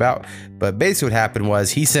anything about. But basically what happened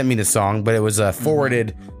was he sent me the song, but it was a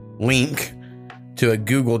forwarded link to a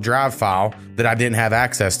Google Drive file that I didn't have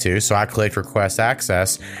access to. So I clicked request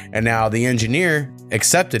access, and now the engineer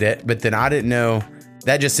accepted it, but then I didn't know.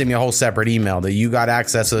 That just sent me a whole separate email that you got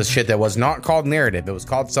access to this shit that was not called narrative. It was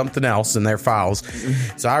called something else in their files.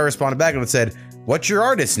 So I responded back and said, "What's your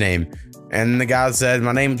artist name?" And the guy said,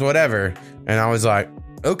 "My name's whatever." And I was like,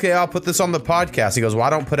 "Okay, I'll put this on the podcast." He goes, "Well, I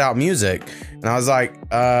don't put out music." And I was like,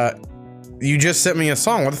 "You just sent me a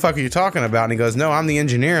song. What the fuck are you talking about?" And he goes, "No, I'm the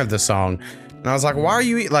engineer of the song." And I was like, "Why are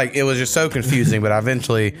you like?" It was just so confusing, but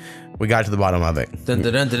eventually we got to the bottom of it. Dun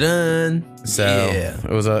dun dun dun dun. So yeah.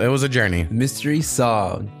 it was a journey. Mystery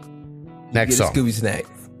song. Next song. Scooby Snack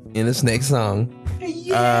in this next song.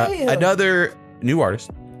 Another new artist.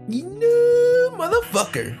 No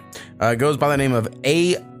motherfucker. Goes by the name of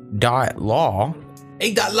A. Law.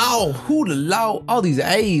 A. Law. Who the law? All these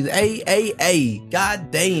A's. A. God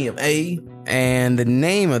damn, A. And the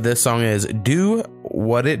name of this song is Do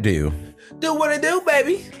What It Do. Do what it do,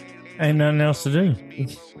 baby. Ain't nothing else to do.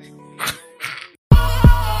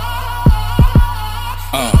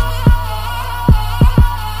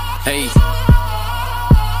 Hey.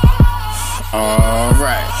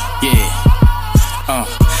 Alright, yeah.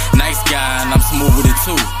 Nice guy, and I'm smooth with it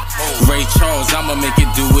too. Ray Charles, I'ma make it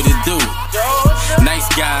do what it do. Nice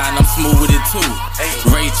guy, and I'm smooth with it too.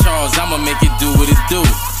 Ray Charles, I'ma make it do what it do.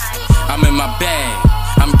 I'm in my bag.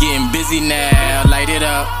 I'm getting busy now. Light it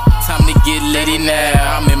up. Time to get litty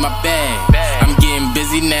now. I'm in my bag. I'm getting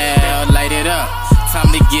busy now. Light it up.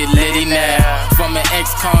 Time to get litty now. From an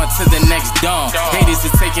ex-con to the next dawn. Haters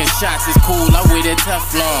is taking shots, it's cool, I wear that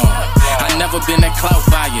Teflon. I never been a clout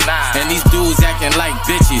buyer. And these dudes acting like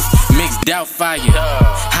bitches. Mixed doubt fire.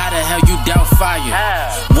 How the hell you doubt fire?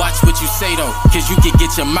 Watch what you say though, cause you can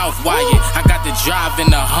get your mouth wired. I got the drive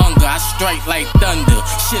and the hunger, I strike like thunder.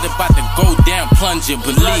 Shit about to go down plunger,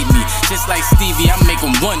 believe me. Just like Stevie, I make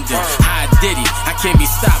them wonder how I did it. I can't be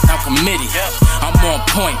stopped, I'm committed. I'm on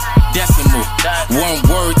point, decimal. One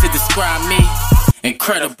word to describe me,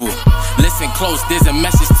 incredible. Listen close, there's a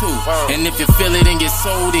message too. And if you feel it in your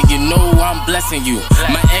soul, then you know I'm blessing you.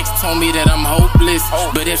 My ex told me that I'm hopeless,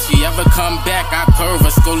 but if she ever come back, I curve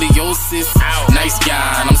her scoliosis. Nice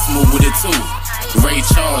guy, and I'm smooth with it too. Ray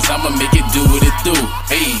Charles, I'ma make it do what it do.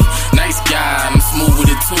 Hey, nice guy, and I'm smooth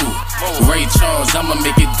with it too. Ray Charles, I'ma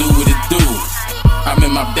make it do what it do. I'm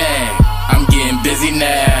in my bag, I'm getting busy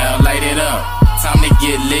now. Light it up. Time to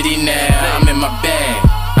get litty now. I'm in my bag.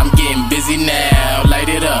 I'm getting busy now. Light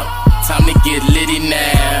it up. Time to get litty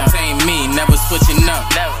now. Ain't me, never switching up.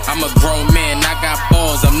 I'm a grown man, I got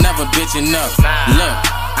balls. I'm never bitching up. Look,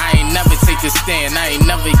 I ain't never take the stand. I ain't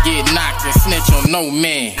never get knocked and snitch on no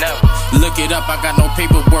man. Look it up, I got no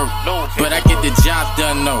paperwork, but I get the job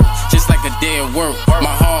done though. Just like a day of work. My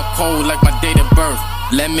heart cold like my date of birth.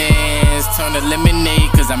 Lemons turn to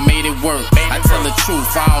lemonade, cause I made it work. I tell the truth,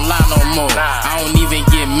 I don't lie no more. I don't even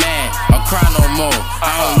get mad or cry no more.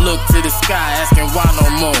 I don't look to the sky asking why no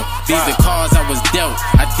more. These the cards I was dealt.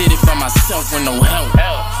 I did it by myself with no help.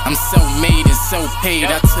 I'm self-made and self-paid.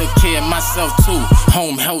 I took care of myself too.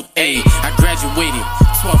 Home health aid. I graduated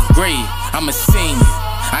 12th grade. I'm a senior.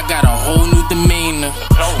 I got a whole new demeanor.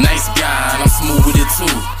 Nice guy, and I'm smooth with it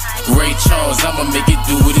too. Ray Charles, I'ma make it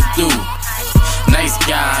do what it do. Nice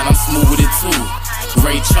guy, and I'm smooth with it too.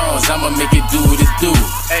 Ray Charles, I'ma make it do what it do.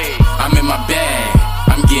 I'm in my bag,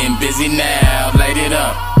 I'm getting busy now. Light it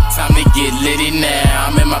up, time to get litty now.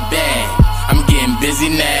 I'm in my bag, I'm getting busy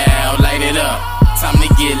now. Light it up, time to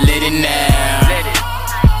get litty now.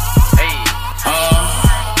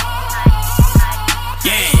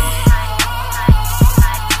 Yeah.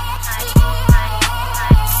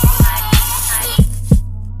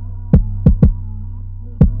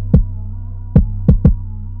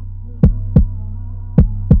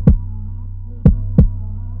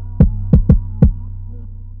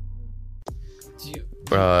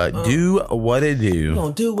 Do what it do. You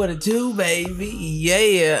gonna do what it do, baby.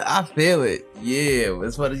 Yeah, I feel it. Yeah,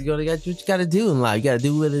 that's what you gotta do in life. You gotta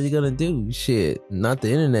do what you're gonna do. Shit, not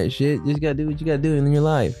the internet shit. Just gotta do what you gotta do in your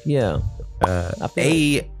life. Yeah.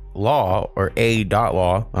 A law or a dot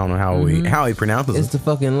law. I don't know how he pronounces it. It's the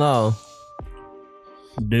fucking law.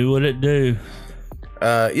 Do what it do.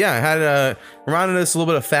 Yeah, I had reminded us a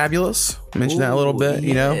little bit of Fabulous. Mentioned that a little bit,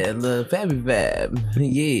 you know. Yeah, the Fabby Fab.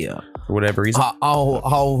 Yeah. For whatever reason.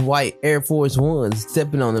 All white Air Force Ones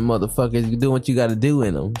stepping on them motherfuckers. You doing what you gotta do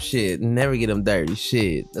in them. Shit. Never get them dirty.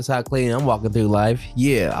 Shit. That's how clean I'm walking through life.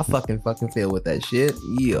 Yeah. I fucking feel with that shit.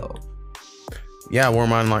 Yeah. Yeah, I wore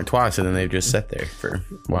mine like twice and then they've just sat there for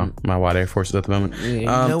my white Air Forces at the moment. Yeah, you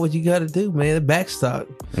know what you gotta do, man. The back stock.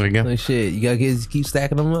 There you go. Like shit. You gotta keep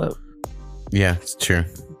stacking them up. Yeah, it's true.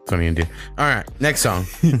 That's what you do. All right, next song.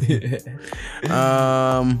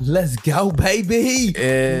 Let's go, baby.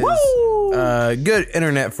 Is good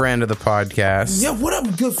internet friend of the podcast. Yeah, what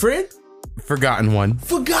up, good friend? Forgotten one.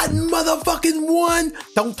 Forgotten motherfucking one.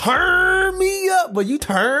 Don't turn me up, but you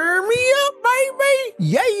turn me up, baby.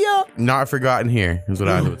 Yeah. Not forgotten here is what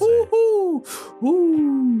I would say.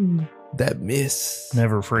 Ooh, that miss.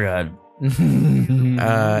 Never forgot.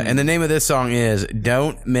 And the name of this song is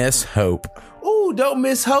Don't Miss Hope. Ooh, don't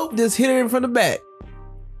miss hope. Just hit it from the back.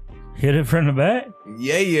 Hit it from the back?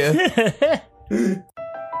 Yeah.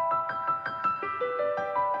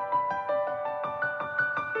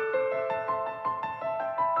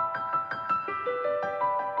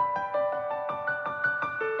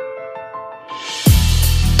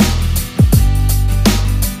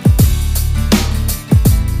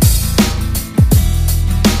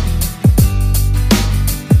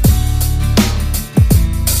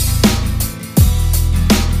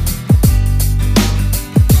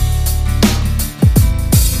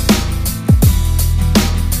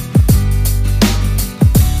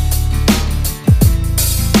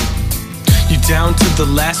 Down to the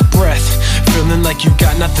last breath, feeling like you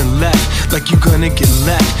got nothing left, like you gonna get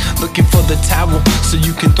left, looking for the towel so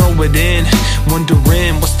you can throw it in,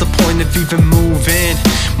 wondering what's the point of even moving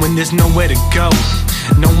when there's nowhere to go,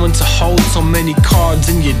 no one to hold, so So many cards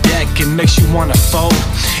in your deck, it makes you wanna fold.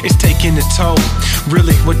 It's taking a toll.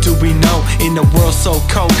 Really, what do we know? In a world so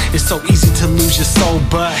cold, it's so easy to lose your soul.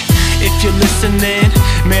 But if you're listening,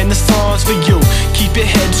 man, the song's for you. Keep your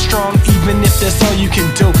head strong, even if that's all you can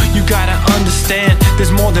do. You gotta understand,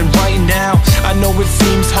 there's more than right now. I know it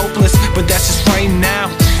seems hopeless, but that's just right now.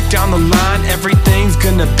 Down the line, everything's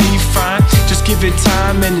gonna be fine. Just give it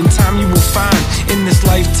time, and in time you will find. In this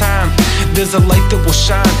lifetime, there's a light that will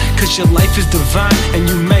shine. Cause your life is divine, and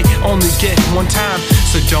you may only get one time.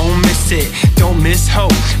 So don't miss it, don't miss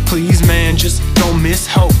hope. Please man, just don't miss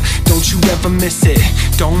hope. Don't you ever miss it,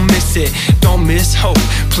 don't miss it, don't miss hope.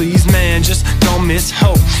 Please man, just don't miss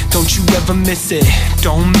hope. Don't you ever miss it,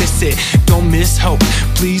 don't miss it, don't miss hope.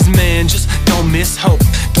 Please man, just don't miss hope.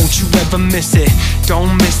 Don't you ever miss it,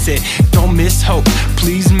 don't miss it, don't miss hope.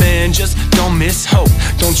 Please man, just don't miss hope.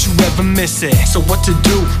 Don't you ever miss it. So what to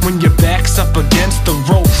do when your back's up against the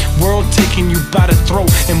rope? World taking you by the throat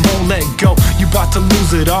and won't let go. You about to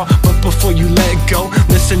lose it all, but before you let go,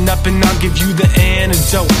 listen up and I'll give you the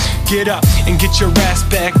antidote. Get up and get your ass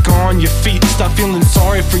back on your feet. Stop feeling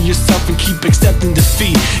sorry for yourself and keep accepting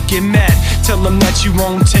defeat. Get mad, tell them that you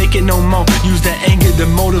won't take it no more. Use that anger to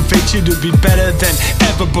motivate you to be better than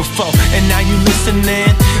ever before. And now you listening,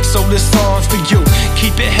 so this song's for you.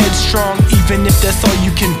 Keep your head strong, even if that's all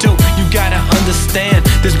you can do. You gotta understand,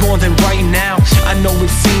 there's more than right now. I know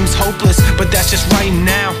it seems hopeless, but that's just right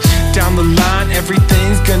now. Down the line,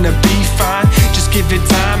 everything's gonna be fine. Just give it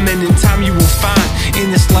time, and in time you will find. In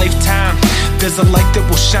this lifetime, there's a light that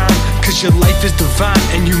will shine. Cause your life is divine,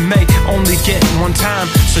 and you may only get one time.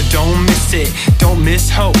 So don't miss it, don't miss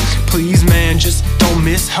hope. Please man, just don't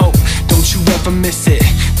miss hope. Don't you ever miss it,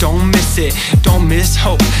 don't miss it, don't miss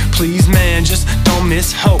hope. Please man, just don't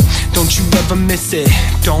miss hope. Don't you ever miss it,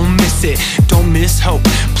 don't miss it, don't miss hope.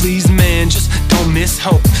 Please man, just don't miss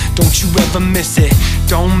hope. Don't you ever miss it,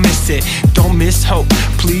 don't miss it, don't miss hope.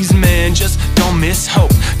 Please man, just don't miss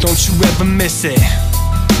hope. Don't you ever miss it.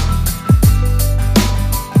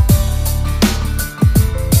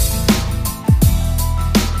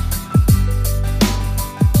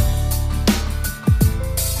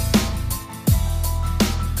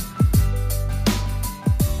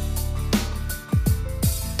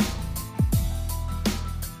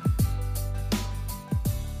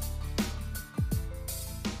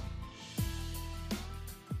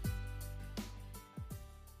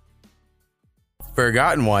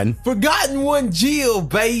 Forgotten One. Forgotten One, Jill,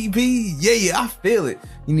 baby. Yeah, I feel it.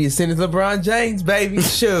 You need to send it to LeBron James, baby.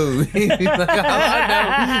 Shoot. Like, all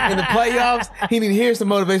I know, in the playoffs, he need to hear some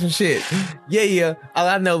motivation shit. Yeah. All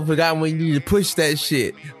I know, Forgotten One, you need to push that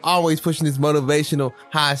shit. Always pushing this motivational,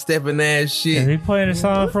 high-stepping ass shit. If he playing a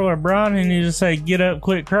song for LeBron, he needs to say, get up,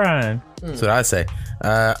 quit crying. That's what I say.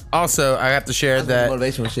 Also, I have to share that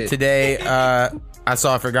motivational shit. Today, I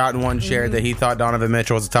saw Forgotten One shared that he thought Donovan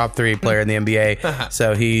Mitchell was a top 3 player in the NBA.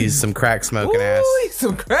 So he's some crack smoking ass.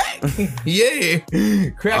 Some crack? Yeah.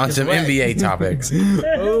 Crack on some whack. NBA topics.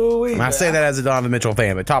 I say that as a Donovan Mitchell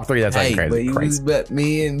fan, but top 3, that's like crazy. But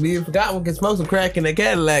me and Forgotten One can smoke some crack in the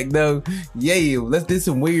Cadillac, though. Yeah, let's do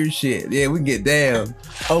some weird shit. Yeah, we can get down.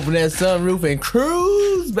 Open that sunroof and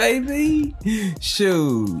cruise, baby.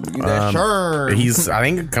 Shoot. He's, I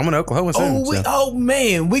think, coming to Oklahoma soon. Oh,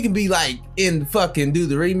 man. We can be like in fucking do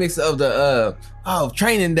the remix of the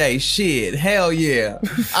Training Day shit. Hell yeah.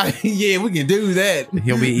 Yeah, we can do that.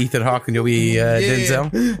 He'll be Ethan Hawke and you'll be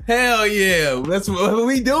Denzel. Hell yeah. That's what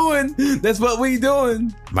we doing. That's what we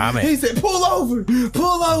doing. My man. He said, pull over.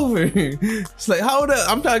 It's like, hold up.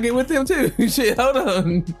 I'm trying to get with them too. Shit, hold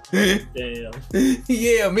on. Damn.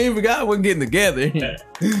 Yeah, me and Forgot One getting together.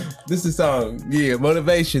 This is a song. Yeah,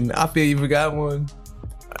 motivation. I feel you, Forgot One.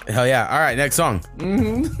 Hell yeah. All right, next song.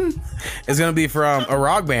 It's going to be from a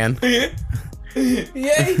rock band.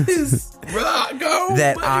 Yes. Rock on,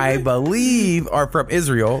 that baby. I believe are from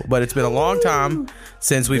Israel, but it's been a long time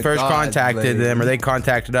since we first contacted them, or they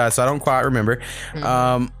contacted us. So I don't quite remember.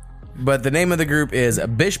 But the name of the group is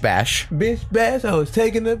Bish Bash. Bish Bash, I was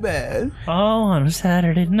taking a bath. Oh, on a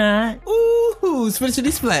Saturday night. Ooh, splashity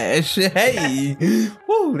splash. Hey.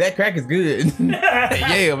 Woo, that crack is good.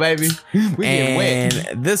 Yeah, baby. We getting wet.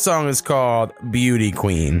 And this song is called Beauty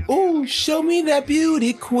Queen. Ooh, show me that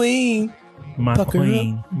beauty queen. My Pucker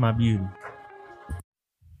queen, up. my beauty.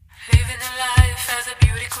 Living a life as a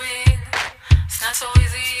beauty queen. It's not so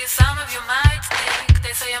easy as some of you might think.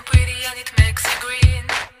 They say I'm pretty and it makes you green.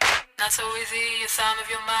 Not so easy as some of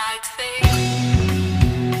you might think.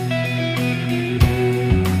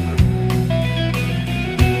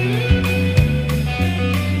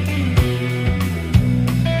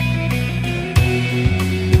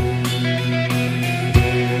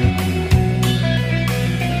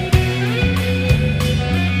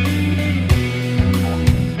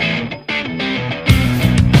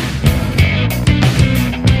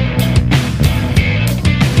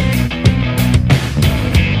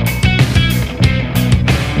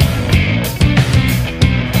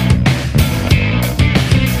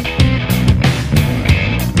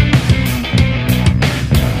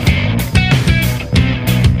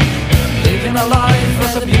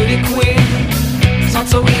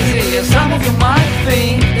 easy as some of you might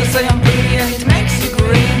think. They say I'm pretty and it makes you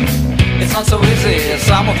green. It's not so easy as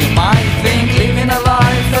some of you might think. Living a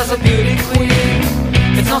life as a beauty queen.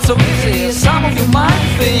 It's not so easy as some of you might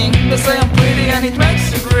think. They say I'm pretty and it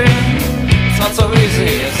makes you grin. It's not so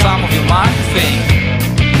easy as some of you might think.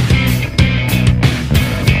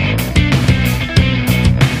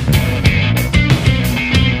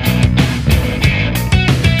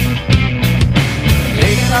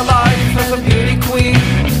 Living a life as a beauty queen.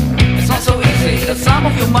 It's not so easy as some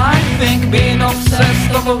of you might think. Being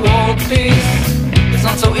obsessed over world peace. It's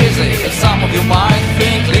not so easy as some of you might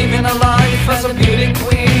think. Living a life as a beauty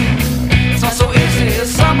queen. It's not so easy as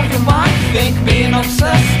some of you might think. Being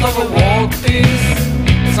obsessed over world peace.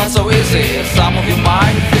 It's not so easy as some of you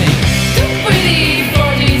might think. Too pretty for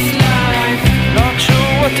this life. Not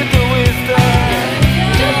sure what to do with that.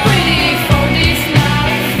 Too pretty for this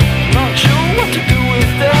life. Not sure what to do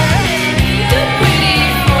with that. Too pretty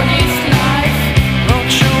for this life. Not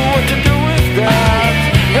sure what to do with that.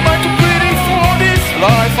 Am I too pretty for this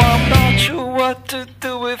life? I'm not sure what to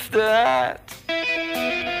do with that.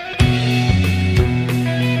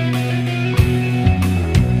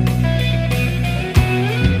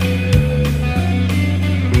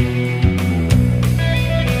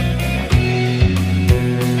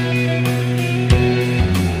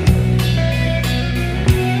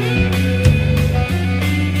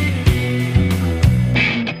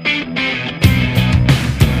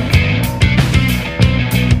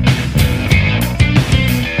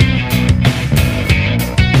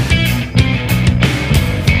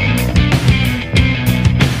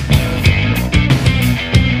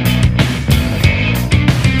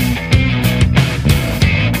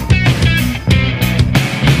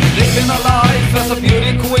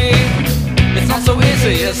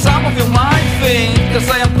 Some of you might think they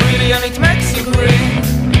say I'm pretty and it makes you grin.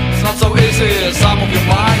 It's not so easy as some of you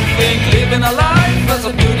might think. Living a life as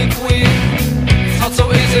a beauty queen. It's not so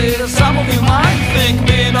easy as some of you might think.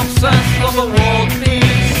 Being obsessed over world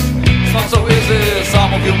peace. It's not so easy as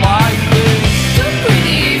some of you might think. Too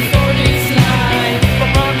pretty for this life.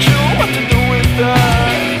 I'm not sure what to do with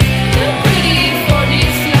that. Too pretty for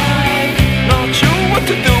this life. Not sure what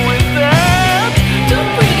to do with that. Too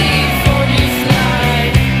pretty for this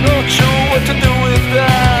life. Not sure what to do with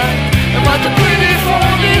that. Am I too pretty for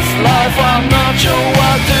this life? I'm not sure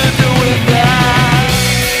what to do with that.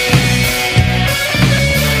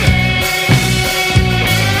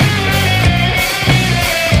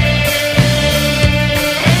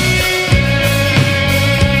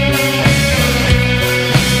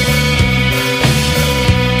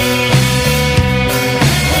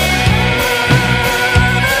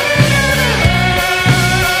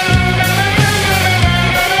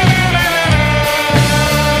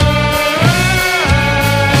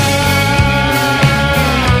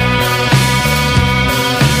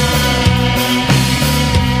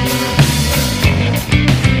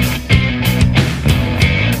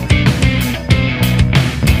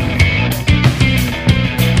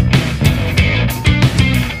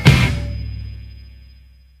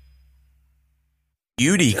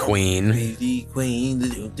 Beauty queen. Beauty queen,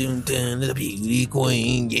 the beauty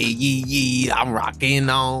queen, yeah, yeah, yeah. I'm rocking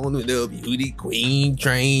on the beauty queen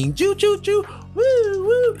train. Choo, choo, choo. Woo,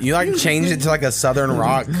 woo. You like changed it to like a southern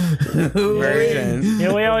rock version.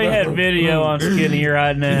 Yeah, we only had video on Skinny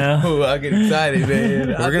right now. Oh, I get excited, man.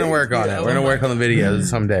 We're gonna work on it. We're gonna work on the videos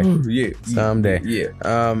someday. Yeah, someday.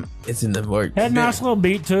 Yeah. It's in the work. Had a nice little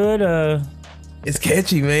beat to it. It's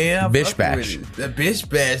catchy, man. Bish Bash. The Bish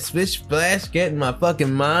Bash. Bish Splash getting my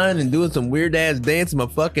fucking mind and doing some weird ass dance in my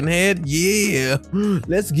fucking head. Yeah.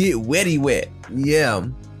 Let's get wetty wet. Yeah.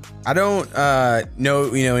 I don't know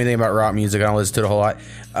anything about rock music. I don't listen to it a whole lot.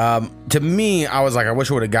 To me, I was like, I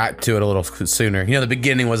wish I would have got to it a little sooner. You know, the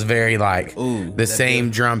beginning was very like the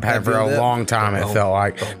same drum pattern for a long time. It felt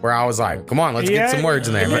like where I was like, come on, let's get some words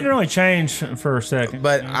in there. It didn't really change for a second.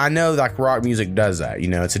 But I know like rock music does that. You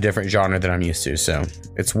know, it's a different genre than I'm used to, so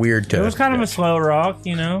it's weird to. It was kind of a slow rock,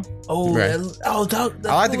 you know. Oh, right. I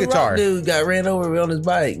like the guitar. Dude got ran over on his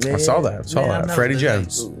bike, man. I saw that. Freddie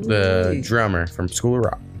Jones, the drummer from School of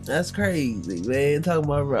Rock. That's crazy, man. Talking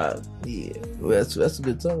about rock. Yeah. Well, that's a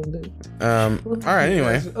good song, dude. All right,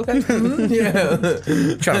 anyway. Okay. Yeah.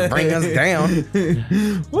 Trying to bring us down.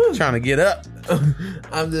 Trying to get up.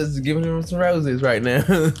 I'm just giving him some roses right now.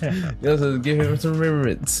 Just giving him some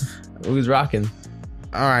remembrance. We was rocking.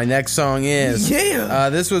 All right, next song is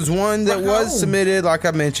this was one that was submitted, like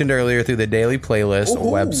I mentioned earlier, through the Daily Playlist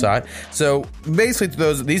website. So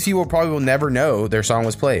basically, these people probably will never know their song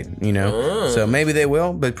was played. You know, so maybe they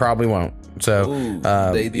will, but probably won't. So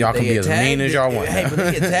y'all can be as mean as y'all want. Hey, but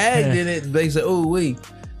they get tagged in it. They say, "Oh,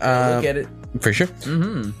 Look at it. For sure.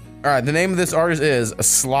 Mm-hmm. All right, the name of this artist is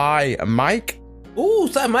Sly Mike. Ooh,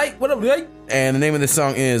 Sly Mike, what up, Mike? And the name of this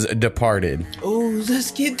song is Departed. Ooh,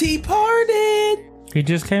 let's get departed. He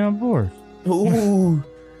just came on board. Ooh.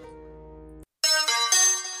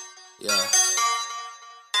 Yeah.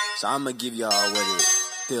 So I'm gonna give y'all what it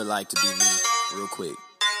feel like to be me real quick.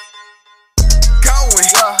 Going,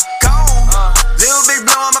 gone. Little big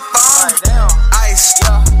blow on my phone. Ice,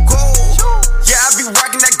 gold. Yeah, I be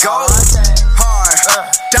rocking that gold. Hard,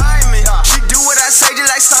 diamond. She do what I say just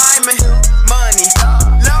like Simon. Money,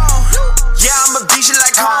 long. Yeah, I'ma beat you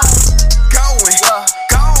like home. Going,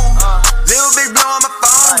 gone. Little big blow on my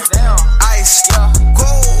phone. Ice,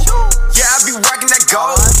 gold. Yeah, I be rocking that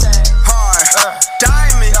gold. Hard,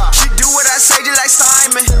 diamond. She do what I say just like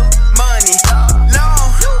Simon. Money, long.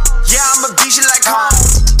 Yeah, I'ma beat you like home.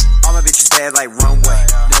 All my bitches bad like runway.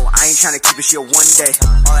 No, I ain't tryna keep it shit one day.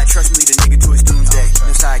 All that trust me, the nigga to his doomsday.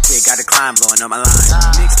 No sidekick, got a climb blowing up my line.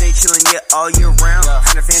 Niggas stay chillin', yeah, all year round.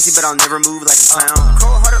 Kinda fancy, but I'll never move like a clown.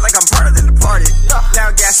 Cold hearted like I'm part of the departed.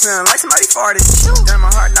 Loud gas feeling like somebody farted. Down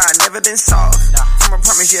my heart, nah, never been soft. From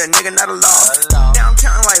apartments, yeah, nigga, not a loft. Now I'm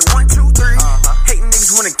counting like 1, 2, 3. Hating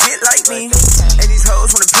niggas wanna get like me. And these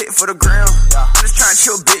hoes wanna pit for the ground. I'm just tryna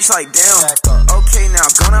chill, bitch, like down. Okay, now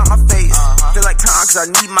gone out my face. Feel like time, cause I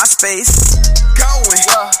need my space. Going,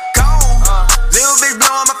 gone. Little bitch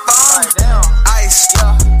blow on my phone. Ice,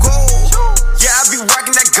 gold. Yeah, I be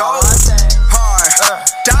rocking that gold. Hard,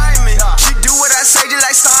 diamond. She do what I say just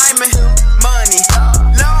like Simon. Money,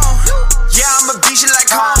 long. Yeah, I'ma beat you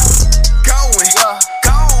like home. Going,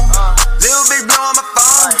 gone. Little bitch blow on my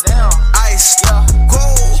phone. Ice,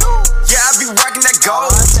 gold. Yeah, I be rocking that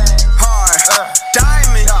gold. Hard,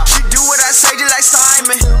 diamond. She do what I say just like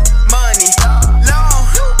Simon. Money, long.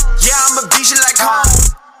 Yeah, I'ma beat you like home.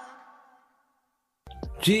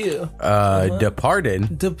 Yeah.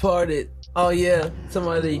 Departed. Oh yeah,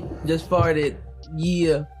 somebody just farted.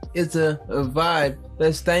 Yeah, it's a vibe.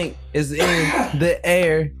 That stank is in the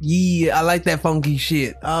air. Yeah, I like that funky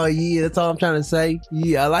shit. Oh yeah, that's all I'm trying to say.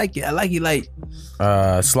 Yeah, I like it. Like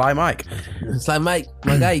Sly Mike. Sly Mike,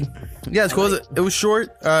 my guy. Yeah, it's cool. It was short,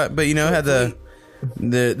 but you know, it had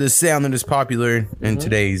the sound that is popular in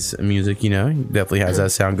today's music. You know, he definitely has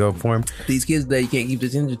that sound going for him. These kids today, you can't keep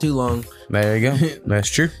this in too long. There you go. That's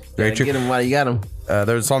true. Very true. Get them while you got them.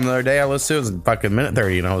 There was a song the other day I listened to. It was fucking minute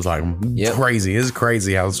 30, and I was like, crazy. This is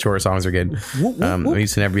crazy how short songs are getting. It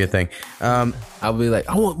used to never be a thing. I'll be like,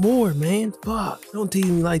 I want more, man. Fuck, don't tease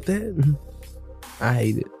me like that. I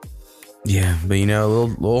hate it. Yeah, but you know, a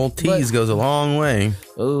little tease goes a long way.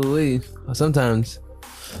 Oh, sometimes.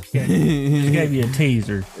 Just gave you a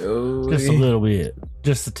teaser. Just a little bit.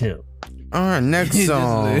 Just a tip. All right, next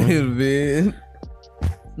song. Just a little bit.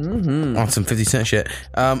 On some 50 Cent shit.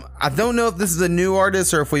 I don't know if this is a new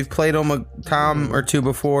artist or if we've played them a time or two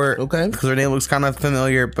before. Okay. Because their name looks kind of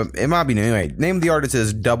familiar, but it might be new. Anyway, name of the artist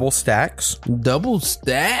is Double Stacks. Double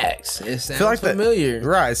Stacks. It sounds familiar.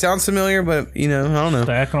 Right. It sounds familiar, but you know, I don't know.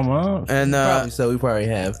 Stack them up. And probably so. We probably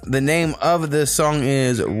have. The name of this song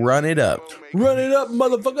is Run It Up. Run it up,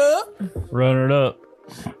 motherfucker. Run it up.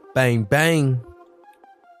 Bang, bang.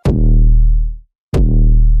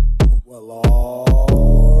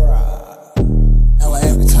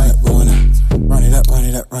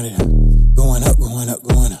 Run it up, going up, going up,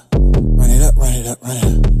 going up. Run it up, run it up, run it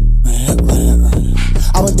up, run it up, run it up, run it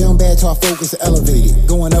up. I was down bad till I focused and elevated.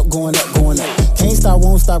 Going up, going up, going up. Can't stop,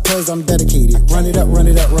 won't stop, cause I'm dedicated. Run it up, run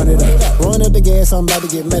it up, run it up. Run up the gas, I'm about to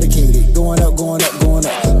get medicated. Going up, going up, going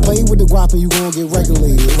up. Play with the guap and you gon' get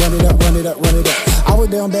regulated. Run it up, run it up, run it up. I was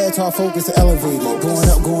down bad till I focused and elevated. Going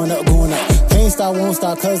up, going up, going up. Can't stop, won't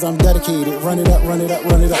stop, cause I'm dedicated. Run it up, run it up,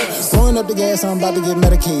 run it up. Throwing up the gas, I'm about to get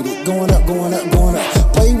medicated. Going up, going up, going up.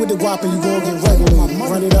 Play with the guap and you gon' get regulated.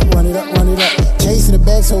 Run it up, run it up, run it up. Chasing the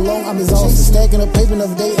bag so long, I'm exhausted. Stacking up paper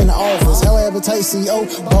another day in the office. Hell appetite, CEO,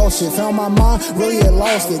 bullshit. Found my mind, really had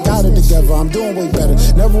lost it. Got it together, I'm doing way better.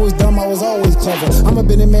 Never was dumb, I was always clever. I'm a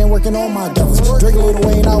business man working on my devils. Drink a little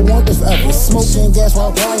Wayne, I want this forever. Smoking gas while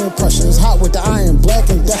applying pressure. It's hot with the iron, black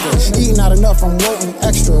and decker. Eating not enough, I'm rolling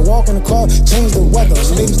extra. Walk in the club, change the weather.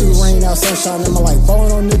 Maybe through the rain, out sunshine in my life.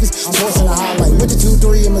 Falling on niggas, forcing a highlight. With the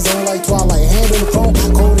 2-3 in my zone like Twilight. Hand in the phone,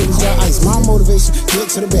 cold in the dry ice. My motivation, get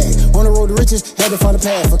to the bag. On the road to riches, had to find a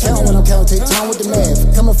path. For counting when I'm counting, take time with the math.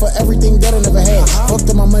 Coming for everything that I never had. Fucked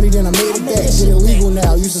up my money, then I made it back. Shit illegal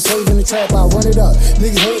now, used to slave in the trap, I run it up.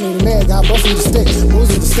 Niggas hating me, mad, got both with the stick,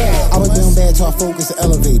 moves with the stack. I was doing bad till I focus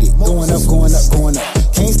elevated. Going up, going up, going up.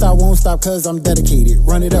 Can't stop, won't stop, cause I'm dedicated.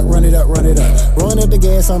 Run it up, run it up, run it up. Rolling up the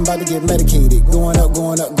gas, I'm about to get medicated. Going up,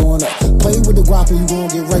 going up, going up. Play with the guap and you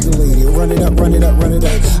gon' get regulated. Run it up, run it up, run it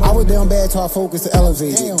up. I was down bad till I focus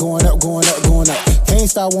elevated. Going up, going up, going up.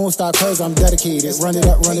 Can't stop, won't stop, cause I'm dedicated. Run it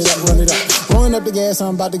up, run it up, run it up. Rolling up the gas,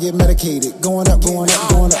 I'm about to get medicated. Going up, going up,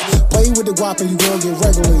 going up. Play with the guap and you gon' get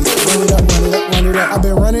regulated. Run it up, run it up, run it up. I've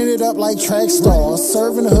been running it up like track stars.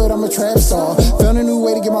 Serving the hood, I'm a trap star. Found a new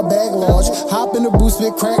way to get my bag large. Hop in the boost,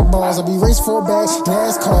 spit crack bars. I be racing for a bag,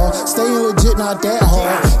 NASCAR. Staying legit, not that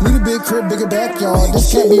hard. Need a big crib, bigger backyard.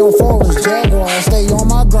 This can't be on forwards, Jaguar. Stay on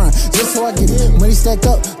my grind, just so I get it. Money stacked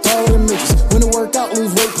up, taller than midgets. When it work out,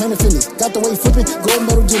 lose weight, plain fitness. Got the weight flipping, gold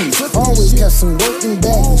medal Jimmy. Always kept some work in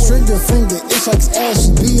baggage. Trigger finger, itch like it's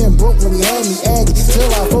ashy. Being broke really had me aggy. Till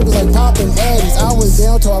I focus like popping addies. I was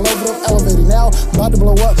down till I leveled up, elevated. Now, about to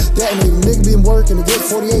blow up, detonated. Nigga been working to get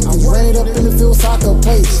 48. I ran it up in the field, soccer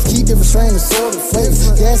play. Keep different strain of sort of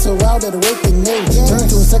flavors. Gas so loud that it wake the neighbors. Turn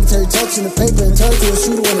to a secretary touching the paper and turn to a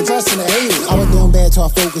shooter when addressing the haters. I was down bad till I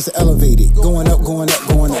focus elevated. Going up, going up,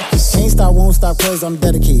 going up. Can't stop, won't stop, cause I'm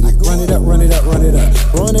dedicated. Run it up, run it up, run it up.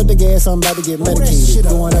 Rolling up the gas, I'm about to get medicated.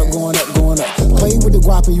 Going up, going up, going up. Play with the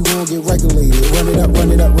guap and you gon' get regulated. Run it up, run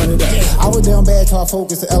it up, run it up. I was down bad till I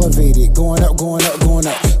focus elevated. Going up, going up, going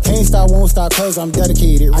up. Can't stop, won't stop, cause I'm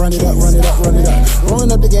dedicated. Run it up, run it up, run it up.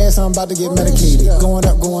 Rolling up the gas, I'm about to get medicated. Going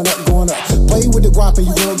up, going up, going up. Play with the guap and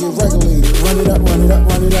you gon' get regulated. Run it up, run it up,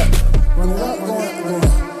 run it up. Run it up, going up, going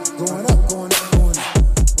up. Going up, going up, going up.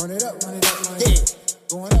 Run it up, run it up, run it up.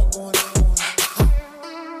 Going up, going up, going up.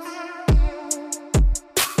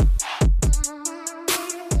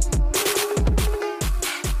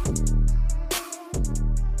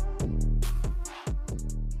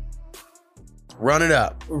 Run it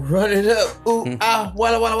up. Run it up. Ooh, ah,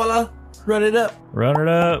 walla, walla, walla. Run it up. Run it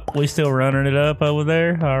up. We still running it up over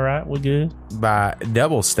there. All right, we good. By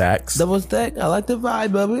Double Stacks. Double Stack. I like the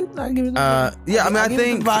vibe of it. I give it the yeah, I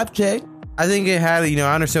think the vibe check. I think it had,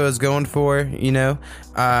 I understand what it was going for,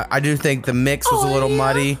 I do think the mix was a little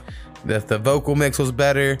muddy. The vocal mix was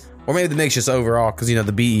better. Or maybe the mix just overall, because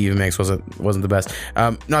the BE mix wasn't the best.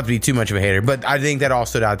 Not to be too much of a hater, but I think that all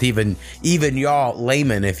stood out to even y'all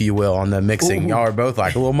laymen, if you will, on the mixing. Ooh. Y'all are both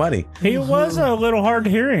like a little muddy. He was a little hard to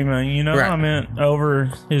hear him, Right. I meant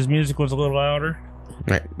over his music was a little louder.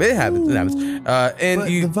 Right, but it happens. And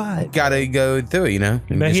you gotta go through it, and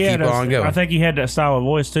but just keep on going. I think he had that style of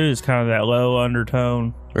voice too. It's kind of that low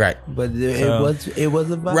undertone. Right, but it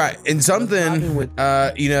was a vibe. Right, and something,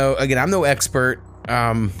 again, I'm no expert.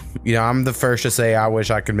 I'm the first to say I wish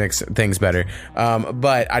I could mix things better.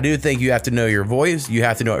 But I do think you have to know your voice. You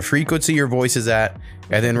have to know what frequency your voice is at,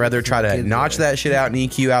 and then rather try to notch that shit out and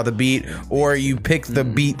EQ out the beat, or you pick the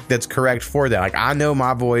beat that's correct for that. Like, I know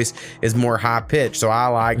my voice is more high pitched, so I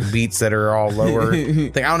like beats that are all lower. I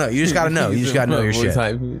don't know. You just gotta know. You just gotta know your shit.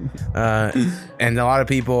 And a lot of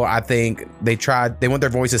people, I think they want their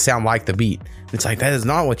voice to sound like the beat. It's like, that is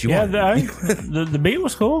not what you want. The beat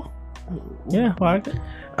was cool. Yeah, I like it.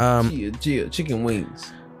 Chicken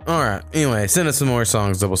wings. All right. Anyway, send us some more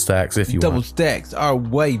songs, Double Stacks, if you want. Double Stacks, our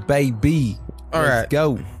way, baby. All right,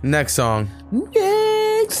 go. Next song.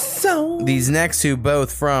 These next two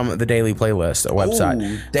both from the Daily Playlist website.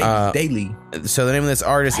 Daily. So the name of this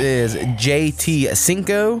artist is JT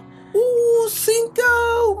Cinco. Ooh,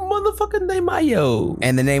 Cinco, motherfucking de Mayo.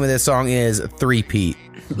 And the name of this song is Three-Peat.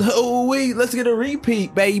 Oh wait, let's get a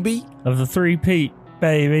repeat, baby. Of the Three-Peat,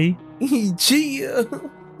 baby. Chia.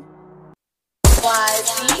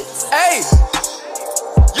 Hey,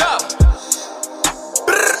 yo,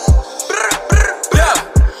 brr, brr, brr, yo,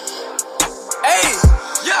 hey,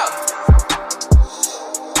 yo,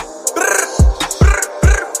 brr, brr,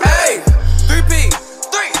 brr, hey, 3P,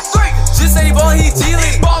 3, just say he ballin', he G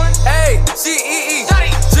League, hey, CEE,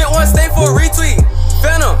 shit one stay for a retweet,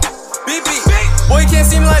 Phantom, BP, boy you can't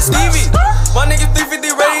see me like Stevie, my nigga 350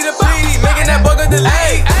 ready to bleed, making that bugger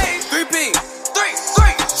delay, 3P,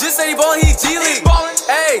 3, just say he ballin', he G League.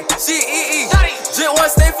 Hey, CEE, Jit one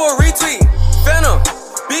stay for a retweet. Phantom,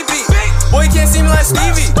 BP, boy you can't see me like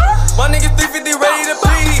Stevie. My nigga 350 ready to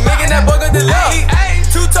bleed, making that bugger delay.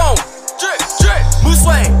 Two-tone, drip, drip, Moose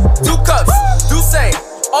Wayne, 2 cups, Duce,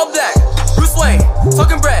 all black, Bruce Wayne,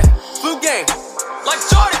 talking bread, blue game, like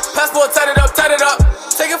Jordan. Passport, tight it up,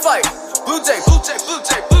 take a flight. Blue Jay, Blue Jay, Blue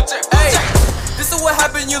Jay, Blue Jay, Blue Jay. This is what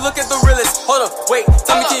happened, you look at the realest. Hold up, wait,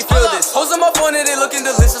 tell me can you feel this? Hoes on my phone and they looking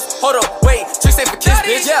delicious. Hold up, wait, tricks ain't for kids,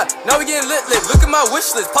 bitch. Yeah, now we getting lit. Look at my wish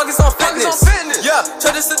list, pockets on fitness. Yeah,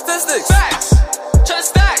 check the statistics. Facts, check the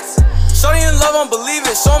stacks. Shorty in love, I'm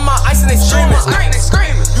believing. Show 'em my ice and they screaming.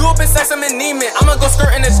 You You open sex, I'm anemic. I'ma go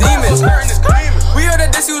skirting the demons. We heard that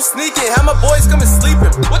this you was sneaking. Had my boys coming sleeping.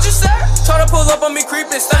 What you say? Try to pull up on me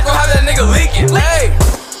creeping. Stack gon' have that nigga leaking. Hey,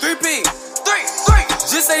 3P.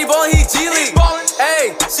 Just say he ballin', he G League.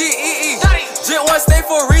 Hey, G-E-E. Jit one stay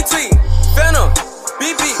for a retweet. Phantom,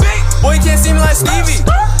 BP. Boy, you can't see me like Stevie.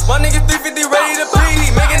 My nigga 350 ready to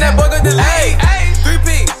bleed. Making that bugger delete.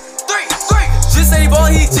 3P. Just say he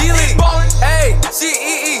ballin', he G League. Hey,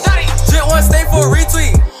 G-E-E. Jit one stay for a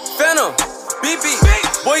retweet. Phantom, BP.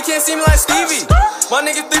 Boy, you can't see me like Stevie. My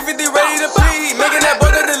nigga 350 ready to bleed. Making that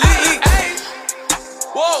bugger delete.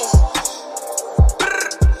 Whoa.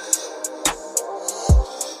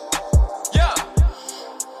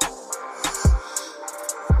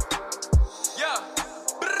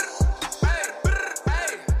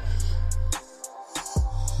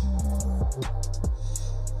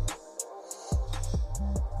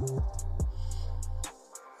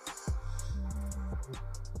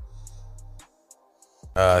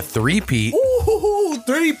 Three-peat. Ooh,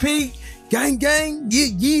 three-peat. Gang, gang.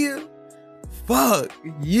 Yeah. Fuck.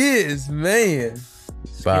 Yes, man.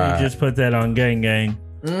 By You just put that on Gang Gang.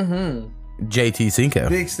 Mm-hmm. JT Cinco.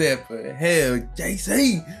 Big step for hell.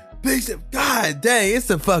 JC. Big step. God dang. It's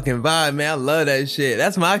a fucking vibe, man. I love that shit.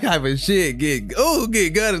 That's my type of shit. Get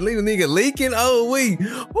gutted. Leave a nigga leaking.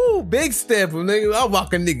 Big step, nigga. I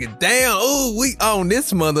walk a nigga down. We on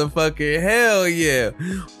this motherfucker. Hell yeah.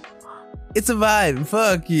 It's a vibe.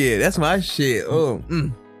 Fuck yeah. That's my shit.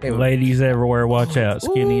 Ladies everywhere, watch out.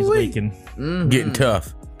 Skinny's leaking. Getting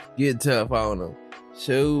tough. Get tough on them.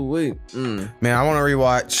 Man, I want to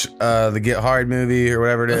rewatch the Get Hard movie or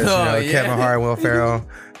whatever it is. Kevin Hart and Will Ferrell.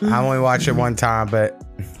 I only watched it one time, but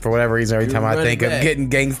for whatever reason, every time I think of getting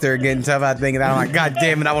gangster, getting tough, I think, and I'm like, God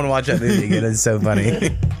damn it, I want to watch that movie again. It's so funny.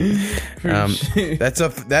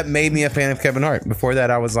 That made me a fan of Kevin Hart. Before that,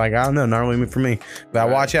 I was like, I don't know, not really for me. But I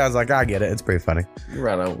watch it, I was like, I get it. It's pretty funny.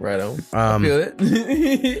 Right on. I feel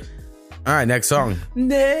it. All right, next song.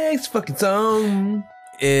 Next fucking song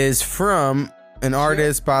is from an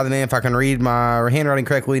artist by the name, if I can read my handwriting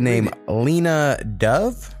correctly, named Lena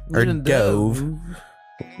Dove or Dove.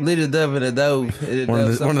 Little Dove and a Dove. One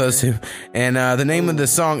of those two. And the name of the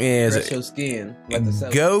song is Brush Your Skin. Like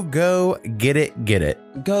Go Get It Get It.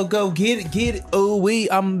 Go get it. Oh,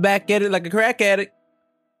 I'm back at it like a crack addict.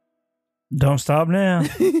 Don't stop now.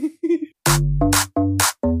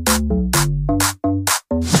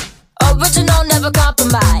 Original, never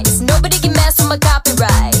compromise. Nobody can mess with my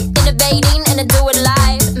copyright. Innovating and I do it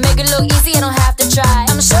live. Make it look easy, I don't have to try.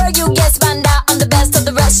 I'm sure you guys find out I'm the best of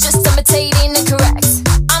the rest, just imitating and correct.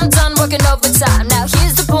 I'm done working overtime. Now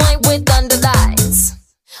here's the point with underlines.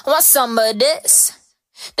 Want some of this?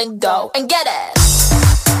 Then go and get it.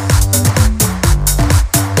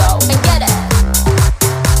 Go and get it.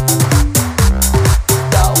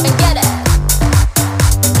 Go and get it.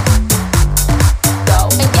 Go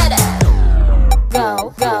and get it. Go.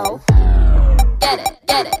 Get it.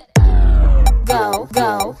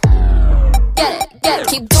 Go. Get it.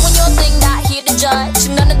 Keep doing your thing, not here to judge.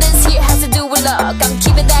 None of this here has to do with luck. I'm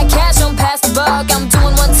keeping that cash, don't pass the buck. I'm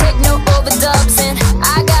doing one take, no overdubs. And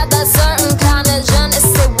I got that certain kind of je ne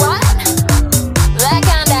sais what. That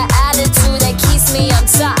kind of attitude that keeps me on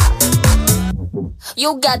top.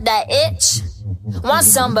 You got that itch? Want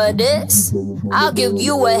some of this? I'll give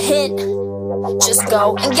you a hit. Just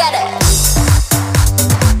go and get it.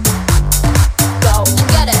 Go and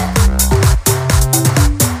get it.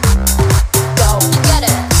 Go and get it.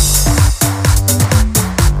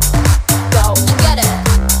 Go and get it.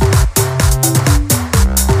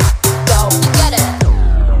 Go and get it.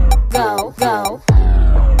 Go.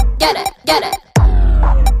 Get it.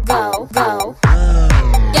 Go.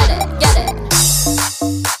 Get it.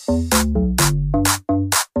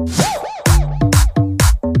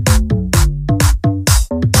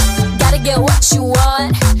 Gotta get what you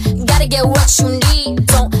want. Gotta get what you need.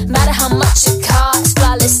 Don't matter how much it costs.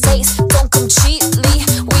 Flawless taste, don't come cheaply.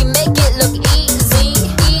 We make it look easy.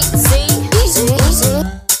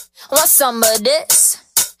 Want some of this?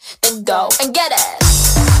 Then go and get it.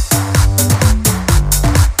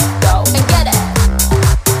 Go and get it.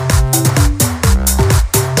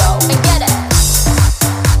 Go and get it.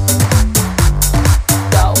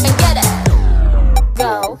 Go and get it.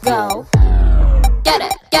 Go. Get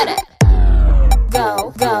it.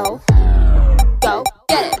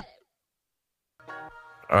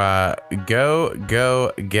 Go.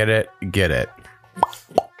 Get it. Go get it.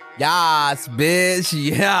 Yes, bitch.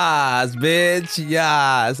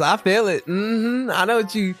 Yes. I feel it. I know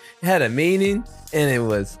what you had a meaning, and it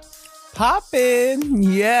was Poppin',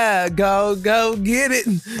 yeah, go get it.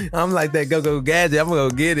 I'm like that go gadget. I'm gonna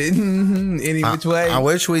go get it any which way. I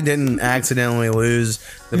wish we didn't accidentally lose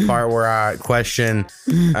the part where I questioned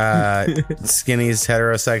Skinny's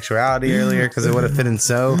heterosexuality earlier, because it would have fit in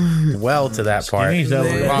so well to that part.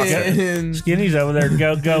 Skinny's over there.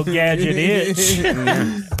 Go gadget itch.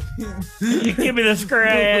 You give me the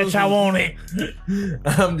scratch. I want it.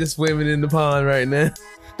 I'm just swimming in the pond right now.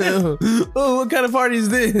 Oh, what kind of party is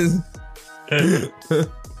this?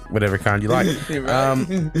 Whatever kind you like. I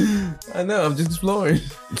know, I'm just exploring.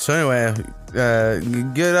 So anyway,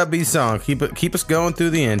 good upbeat song. Keep us going through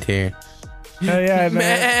the end here. Hell yeah,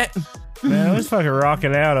 man. Man, let's fucking rock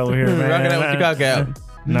it out over here, man. Rock it out with your cock out.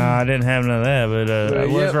 Nah, I didn't have none of that, but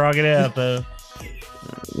let's rock it out though.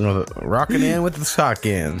 Rocking in with the sock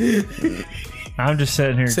in. I'm just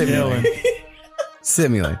sitting here chilling.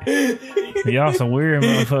 Simulate. Y'all some weird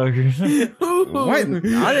motherfuckers. What? I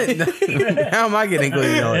didn't know. How am I getting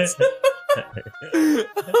included on this?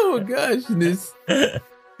 Oh my gosh, this.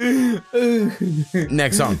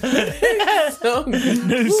 Next song.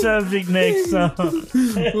 New subject, next song.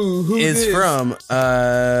 Is from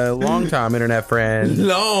longtime internet friend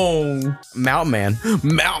Mountain Man.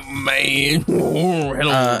 Mountain Man.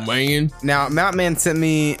 Hello, man. Now, Mountain Man sent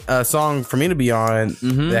me a song for me to be on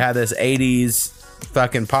that had this 80s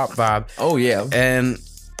fucking pop vibe. Oh yeah. And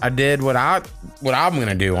I did what I'm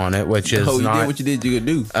gonna do on it, which is you not did what you did. You could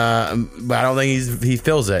do. But I don't think he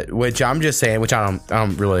feels it. Which I'm just saying. Which I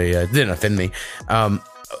don't really didn't offend me.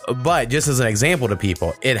 But just as an example to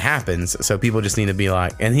people, it happens. So people just need to be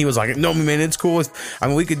like. And he was like, "No, man, it's cool. I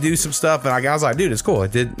mean, we could do some stuff." And I was like, "Dude, it's cool.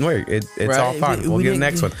 It didn't work. It's right. all fine. We'll get the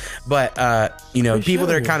next one." But people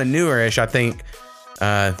that are kind of newerish, I think.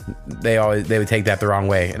 They would take that the wrong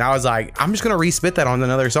way, and I was like, I'm just gonna respit that on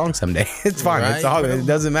another song someday. It's fine. Right, it's all. It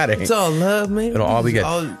doesn't matter. It's all love, man. It'll all be good.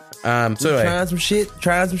 So anyway.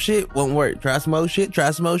 Trying some shit won't work. Try some more shit.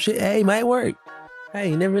 Hey, it might work. Hey,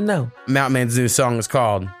 you never know. Mountain Man's new song is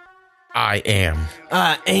called "I Am."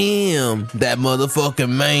 I am that motherfucking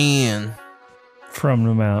man from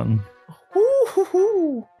the mountain.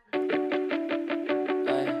 Woo-hoo-hoo.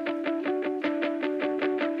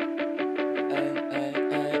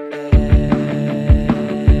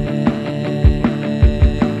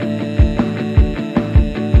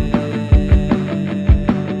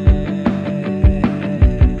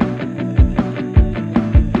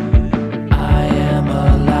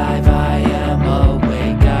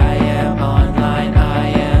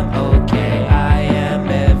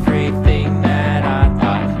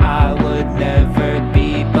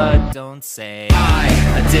 Say I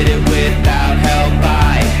did it without help.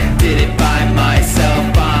 I did it by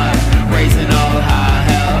myself. I'm raising all high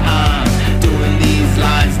hell. I'm doing these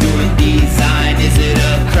lines, doing design. Is it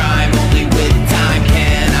a crime? Only with time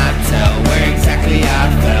can I tell where exactly I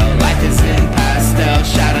fell. Life is in pastel.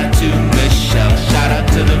 Shout out to Michelle. Shout out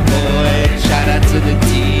to the void. Shout out to the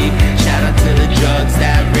deep. Shout out to the drugs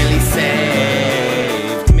that really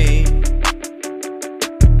saved me.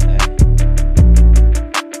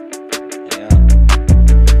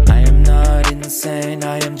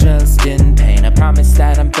 I am just in pain. I promise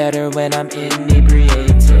that I'm better when I'm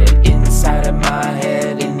inebriated. Inside of my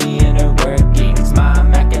head, in the inner workings, my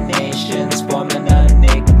machinations form an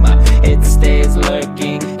enigma. It stays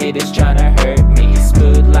lurking, it is trying to hurt me.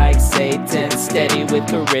 Smooth like Satan, steady with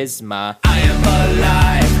charisma. I am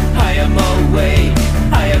alive, I am awake,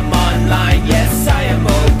 I am online, yes, I am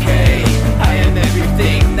okay. I am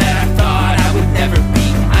everything that I thought I would never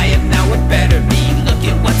be. I am now a better me, look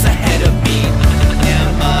at what's ahead of me.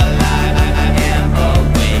 Alive, I am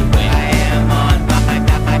awake, I am on my,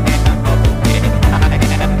 I am okay. I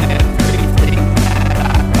am everything that I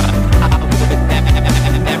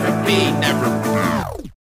would never be,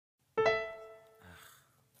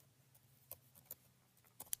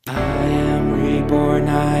 I am reborn,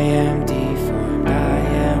 I am deformed, I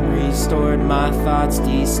am restored, my thoughts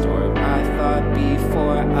distort. I thought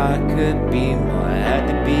before I could be more, I had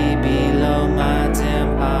to be below my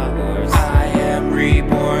damn hours. I am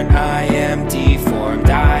reborn, I am deformed,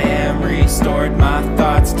 I am restored, my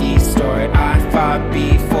thoughts distort. I thought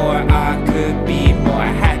before I could be more, I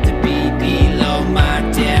had to be below my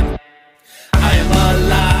damn. I am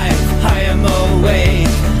alive, I am awake,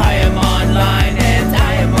 I am online, and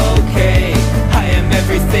I am okay. I am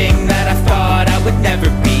everything that I thought I would never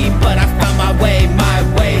be, but I found my way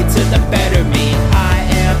to the better me. I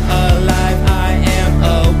am alive, I am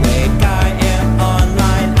awake, I am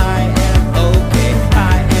online, I am okay. I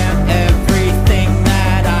am everything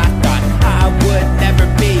that I thought I would never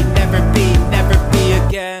be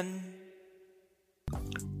again.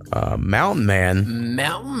 Mountain Man.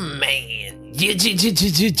 Mountain Man.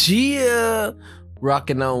 Yeah.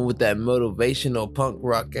 Rocking on with that motivational punk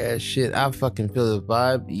rock ass shit. I fucking feel the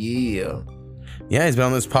vibe. Yeah. Yeah, he's been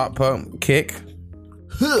on this pop punk kick.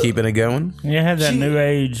 Keeping it going. Yeah, it had that new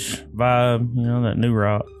age vibe, you know, that new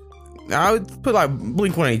rock. I would put like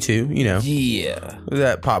Blink 182, you know. Yeah.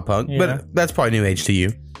 That pop punk. Yeah. But that's probably new age to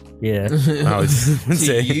you. Yeah. I would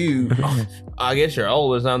say. You. I guess you're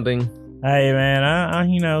old or something. Hey man, I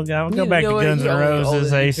you know, I'll go back to Guns N'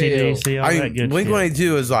 Roses, AC/DC, all that good Blink shit.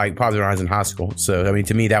 182 is like popular when I was in high school. So I mean,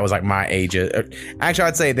 to me, that was like my age. Actually,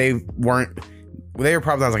 I'd say they were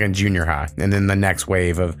probably like in junior high, and then the next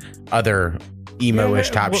wave of other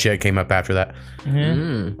emo-ish type shit came up after that.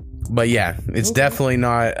 But yeah, it's definitely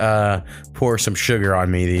not pour some sugar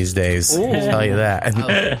on me these days. Ooh. I'll tell you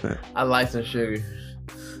that. I like some sugar.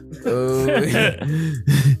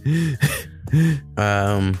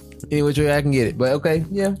 Any which way I can get it, but okay,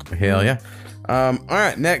 yeah. Hell yeah. All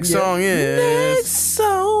right, next song is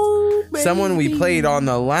someone we played on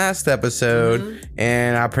the last episode,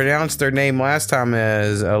 and I pronounced their name last time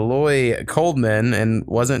as Aloy Coldman and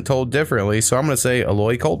wasn't told differently, so I'm going to say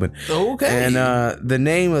Aloy Coldman. Okay. And the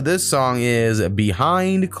name of this song is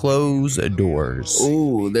Behind Closed Doors.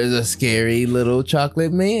 Ooh, there's a scary little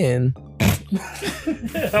chocolate man.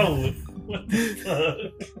 Oh, what the fuck?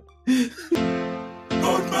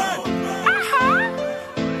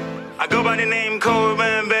 I go by the name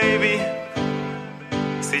Coleman, baby.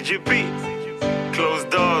 CGP, closed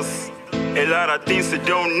doors. A lot of things you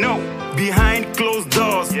don't know. Behind closed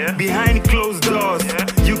doors, behind closed doors.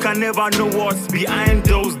 You can never know what's behind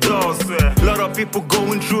those doors. A lot of people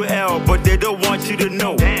going through hell, but they don't want you to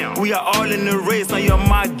know. We are all in the race, and your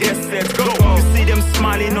mark, get set, go. You see them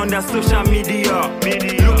smiling on their social media.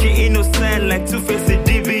 Looking innocent like two-faced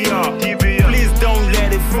DBR. Please don't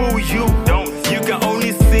let it fool you. You can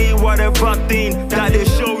only see whatever thing that they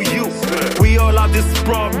show you. We all have these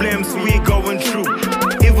problems we going through.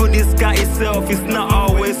 Even the sky itself is not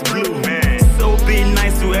always blue. So be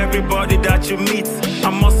nice to everybody that you meet.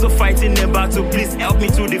 I'm also fighting a battle, please help me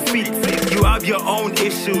to defeat. You have your own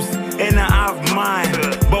issues and I have mine,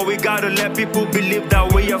 but we gotta let people believe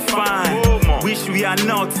that we are fine. Wish we are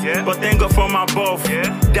not, but thank God from above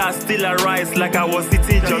that still arise like I was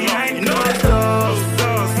sitting behind closed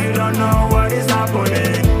doors. You don't know what is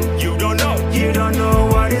happening. You don't know. You don't know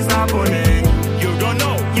what is happening. You don't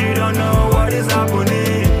know. You don't know what is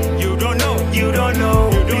happening. You don't know. You don't know.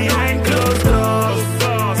 Behind closed doors.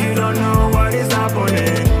 You don't know what is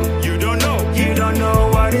happening. You don't know. You don't know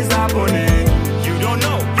what is happening. You don't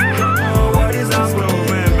know. You don't know what is happening,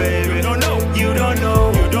 baby. You don't know. You don't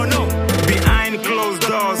know. You don't know. Behind closed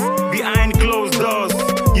doors. Behind closed doors.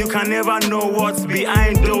 You can never know what's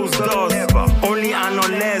behind those doors. Only and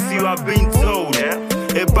unless you have been told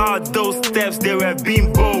about those steps, they were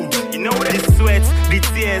being bold. You know the sweat, the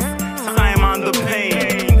tears, time and the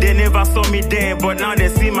pain. They never saw me there, but now they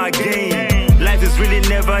see my game. Life is really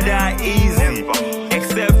never that easy.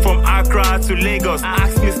 Except from Accra to Lagos,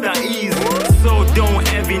 ask Mr. Easy. So don't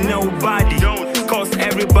envy nobody. Cause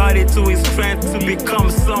everybody to his strength to become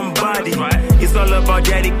somebody. It's all about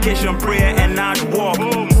dedication, prayer, and hard work.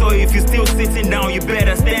 So if you're still sitting down, you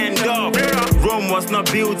better stand up. Rome was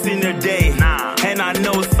not built in a day, and I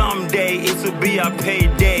know someday it will be a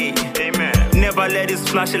payday. Amen. Never let this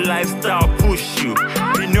flashy lifestyle push you.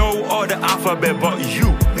 We know all the alphabet but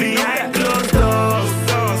you. Behind closed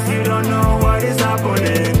doors, you don't know what is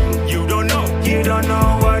happening. You don't know. You don't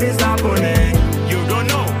know what is happening. You don't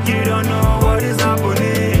know. You don't know what is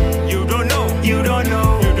happening. You don't know. You don't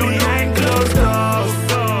know. Behind closed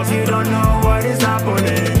doors, you don't know what is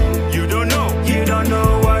happening. You don't know. You don't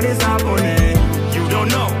know what is happening. You don't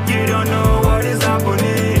know. You don't know what is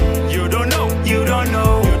happening. You don't know. You don't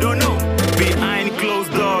know. You don't know. Behind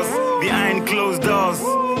closed doors. Behind closed doors.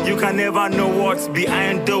 You can never know what's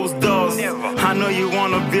behind those doors. I know you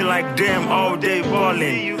wanna be like them all day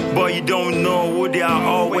balling, but you don't know who they are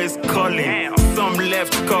always calling. Some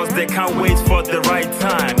left cause they can't wait for the right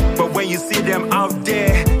time, but when you see them out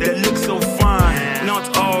there, they look so fine.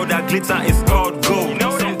 Not all that glitter is called gold.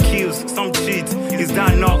 Some kills, some cheat, is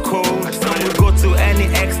that not cold? Some will go to any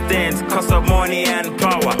extent cause of money and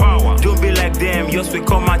power. Don't be like them, yours will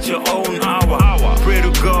come at your own hour. Pray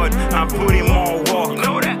to God and put in more work,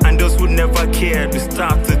 and those who never cared will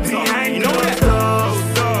start to talk. You know that?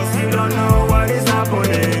 You don't know what is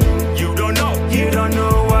happening. You don't know. You don't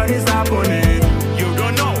know what is happening. You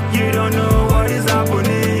don't know. You don't know what is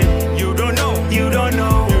happening. You don't know. You don't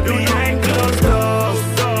know. Behind closed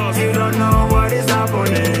doors, you don't know what is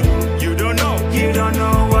happening. You don't know. You don't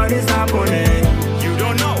know what is happening. You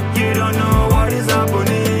don't know. You don't know what is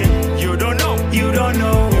happening. You don't know. You don't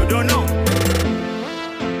know. You don't know.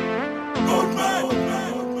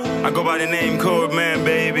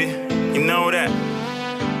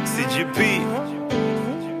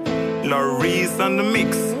 Reese on the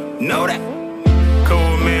mix. Know that?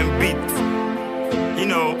 Cold man beats. You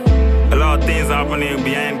know, a lot of things happening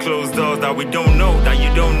behind closed doors that we don't know, that you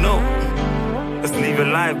don't know. Let's live a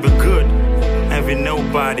life, be good, envy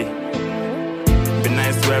nobody. Be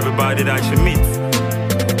nice to everybody that you meet.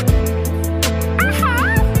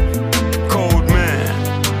 Cold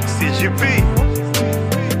man, CGP.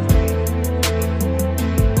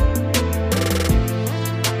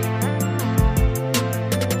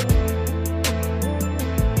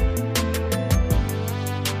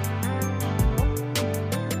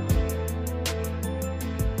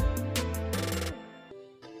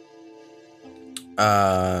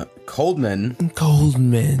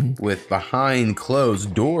 Coldman with Behind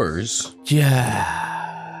Closed Doors.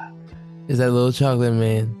 Yeah. Is that Little Chocolate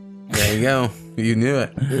Man? There you go. You knew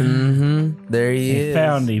it. Mm-hmm. There he is.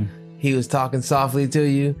 Found him. He was talking softly to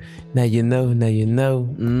you. Now you know. Now you know.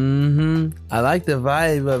 Mm-hmm. I like the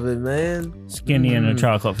vibe of it, man. Skinny in a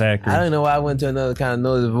chocolate factory. I don't know why I went to another kind of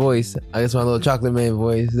noisy voice. I guess my Little Chocolate Man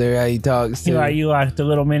voice. There, how he talks. You like the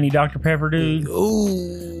little mini Dr. Pepper dude?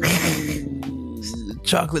 Ooh.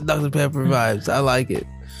 Chocolate Dr. Pepper vibes. I like it.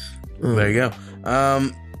 There you go.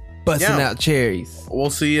 Busting out cherries. We'll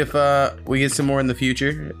see if we get some more in the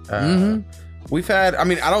future. We've had, I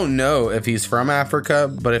mean, I don't know if he's from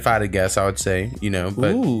Africa, but if I had to guess, I would say,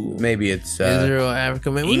 but maybe it's Israel,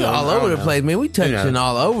 Africa, man. We all over the place, man. We touching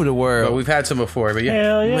all over the world. But we've had some before, but yeah.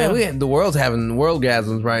 Hell yeah. Man, the world's having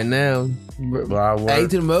worldgasms right now. Well, A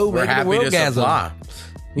to the mode, we're making happy the to worldgasm. supply.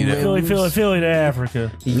 Philly to Africa.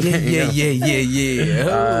 Yeah.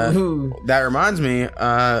 That reminds me,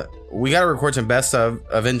 we got to record some best of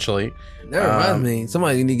eventually. That reminds me.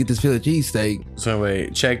 Somebody need to get this Philly cheesesteak. So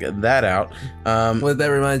wait, check that out. What that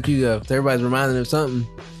reminds you of? Everybody's reminding of something.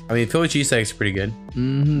 I mean, Philly cheesesteak's pretty good.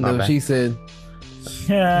 That's what she said.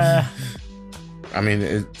 Yeah. I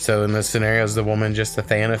mean, so in this scenario, is the woman just a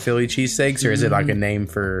fan of Philly cheesesteaks, or is it like a name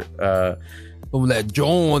for that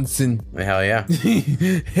Johnson? Hell yeah.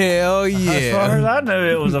 Hell yeah. As far as I know,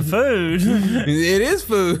 it was a food. It is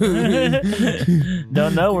food.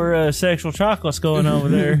 Don't know where sexual chocolate's going over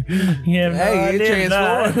there. You have no idea.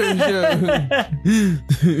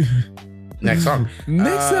 Next song.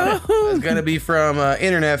 It's going to be from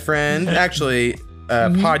internet friend. Actually,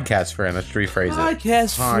 podcast friend. Let's rephrase it.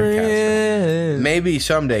 Podcast friend. Maybe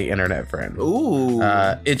someday internet friend. Ooh.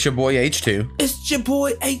 It's your boy H2. It's your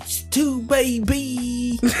boy H2,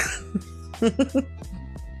 baby.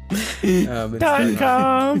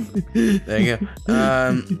 .com. There you go.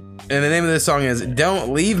 And the name of this song is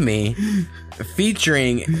Don't Leave Me,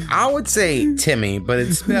 featuring, I would say Timmy, but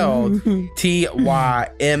it's spelled Tymmee.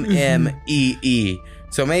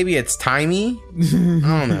 So maybe it's Timey? I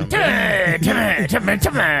don't know. Timmy.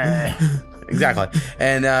 Exactly.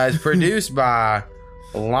 And it's produced by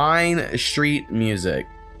Line Street Music.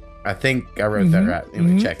 I think I wrote that right.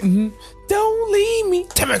 Anyway, check it. Don't leave me.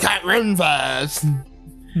 Timmy can't run fast.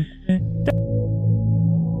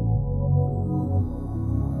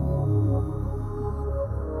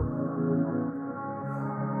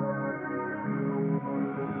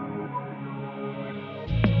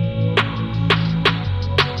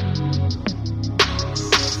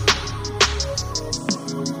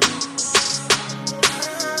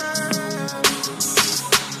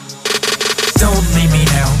 Don't leave me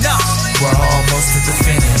now. No. We're almost at the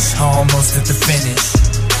finish. Almost at the finish.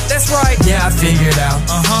 That's right. Yeah, I figured out.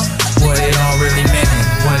 What it all really meant.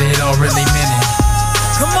 What it all really meant.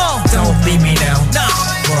 Come on. Don't leave me now. No.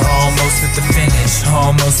 We're almost at the finish.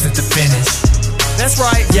 Almost at the finish. That's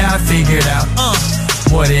right. Yeah, I figured out.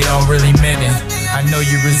 What it all really meant. I know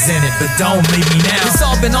you resent it, but don't leave me now. It's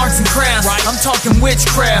all been arts and crafts, right? I'm talking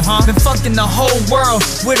witchcraft. Been fucking the whole world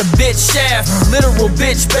with a bitch shaft. Literal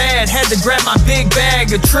bitch bad. Had to grab my big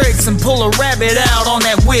bag of tricks and pull a rabbit out on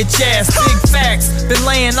that witch ass. Big facts. Been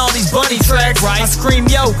laying all these bunny tracks. Right. I scream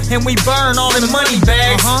yo, and we burn all them money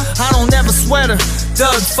bags. I don't ever sweat her.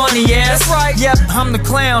 Doug funny ass. That's right. Yep, I'm the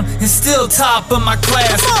clown and still top of my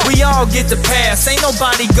class. We all get the pass. Ain't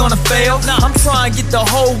nobody gonna fail. I'm trying to get the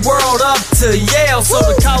whole world up to Yale, so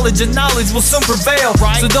the college of knowledge will soon prevail.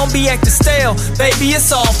 Right. So don't be acting stale, baby, it's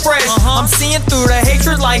all fresh. I'm seeing through the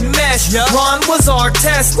hatred like mesh. Ron was our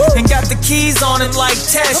test and got the keys on him like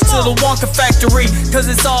Tesh to the Wonka factory, cause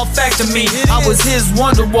it's all fact to me. I was his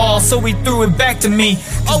Wonderwall, so he threw it back to me.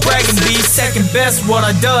 Cause bragging be second best what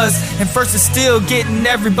I does, and first is still getting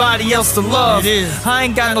everybody else to love. I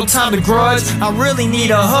ain't got no time to grudge. I really need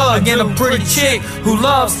a hug and a pretty chick who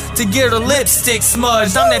loves to get her lipstick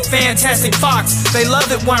smudged. I'm that fantastic fox They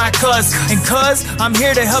love it when I cuss. And cuz I'm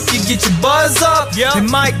here to help you get your buzz up. They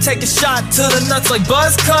might take a shot to the nuts like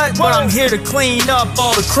buzz cut, but I'm here to clean up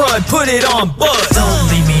all the crud, put it on buzz. Don't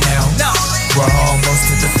leave me now. No. We're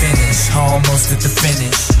almost at the finish. Almost at the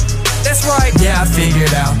finish. That's right. Yeah, I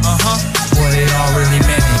figured out. What it all really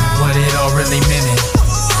meant. What it all really meant.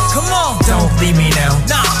 Come on. Don't leave me now.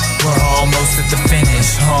 Nah. We're almost at the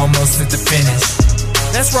finish. Almost at the finish.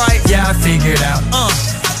 That's right. Yeah, I figured out.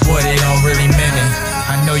 What it all really meant.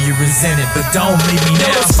 I know you resent it, but don't leave me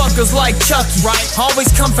now. Those fuckers like Chucky, right?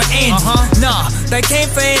 Always come for Andy. Nah, they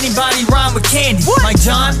came for anybody rhyme with candy. What? Like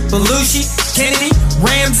John, Belushi, Kennedy,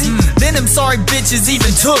 Ramsey. Then them sorry bitches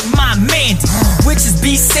even took my Mandy. Witches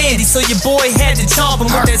be Sandy, so your boy had to chomp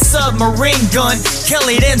him with that submarine gun.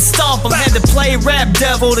 Kelly then stomp him. Had to play rap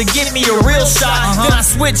devil to get me a real shot. Then I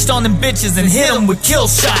switched on them bitches and hit them with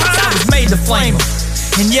kill shots. I was made to flame them.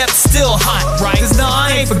 And yep, still hot, right? Cause no,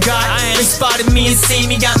 I ain't forgot. They spotted me and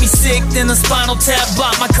seen me, got me sick. Then the spinal tap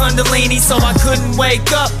blocked my kundalini, so I couldn't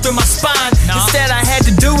wake up through my spine. Instead, I had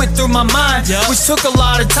to do it through my mind, which took a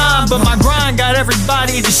lot of time. But my grind got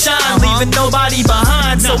everybody to shine, leaving nobody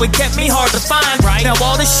behind. So it kept me hard to find. Now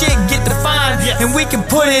all this shit get defined, and we can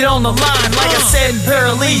put it on the line. Like I said in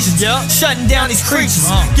Paralegions, shutting down these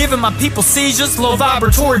creatures, giving my people seizures, low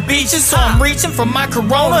vibratory beaches. So I'm reaching for my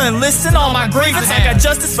corona and listing all my grievances. I got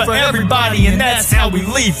justice for everybody, and that's how we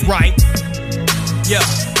leave, right? Yeah.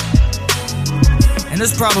 And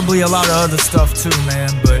there's probably a lot of other stuff too, man,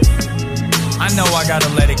 but I know I gotta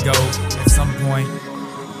let it go at some point.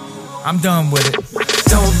 I'm done with it.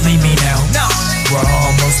 Don't leave me now. No. We're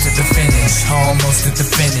almost at the finish. Almost at the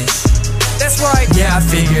finish. That's right. Yeah, I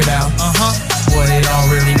figured out. What it all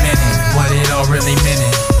really meant. What it all really meant.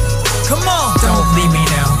 Come on. Don't leave me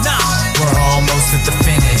now. No. We're almost at the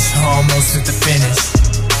finish. Almost at the finish.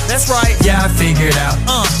 That's right. Yeah, I figured out.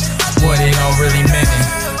 What it all really meant.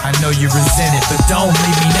 I know you resent it, but don't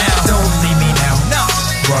leave me now. Don't leave me now. No.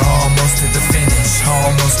 We're almost at the finish.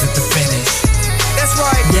 Almost at the finish. That's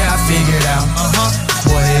right. Yeah, I figured out.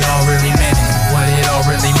 What it all really meant. What it all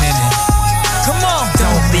really meant. Come on.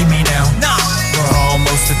 Don't leave me now. No. We're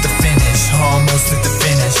almost at the finish. Almost at the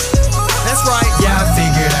finish. That's right. Yeah, I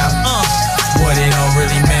figured out. What it all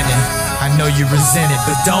really meant. I know you resent it,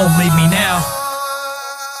 but don't leave me now.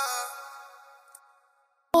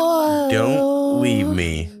 Don't leave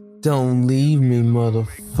me. Don't leave me,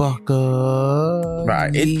 motherfucker.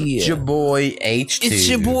 Right, it's your boy H2. It's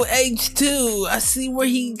your boy H2. I see where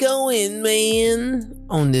he going, man.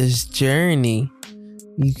 On this journey,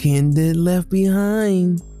 you can't get left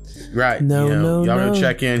behind. Right. No, y'all go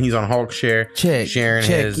check in. He's on Hulk Share. Sharing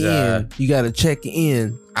his. In. You got to check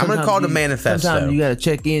in. I'm going to call it a manifesto. Sometimes you got to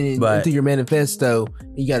check in into your manifesto.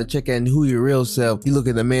 You got to check in who your real self. You look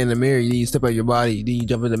at the man in the mirror. Then you step out your body. Then you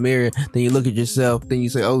jump in the mirror. Then you look at yourself. Then you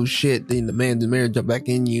say, oh shit. Then the man in the mirror jump back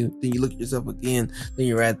in you. Then you look at yourself again. Then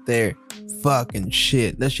you're right there. Fucking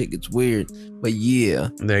shit. That shit gets weird. But yeah.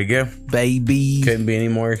 There you go. Baby. Couldn't be any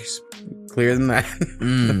more clear than that.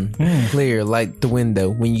 Clear like the window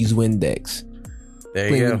when you use Windex.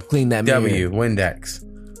 There you go. Clean that W, mirror. Windex.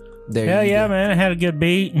 There Hell you yeah, go. man. I had a good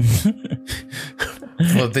beat.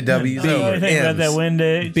 Flip the W's over. What do you think about that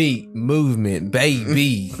Windex? Beat, movement,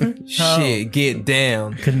 baby. Shit, get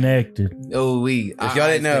down. Connected. Oh, we. If y'all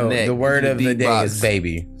didn't know, the word of the day is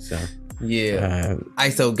baby. So yeah.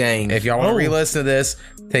 ISO gang. If y'all want to re-listen to this,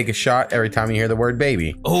 take a shot every time you hear the word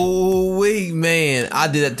baby. Oh, wait, man. I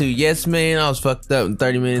did that too. Yes, man. I was fucked up in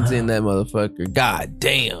 30 minutes in that motherfucker. God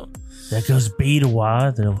damn. That goes B to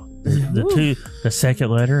Y. The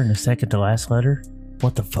second letter and the second to last letter.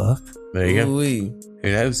 What the fuck? There you go. Ooh-wee.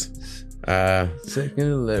 Who knows?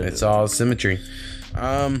 Second letter. It's all symmetry.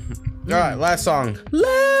 All right, last song.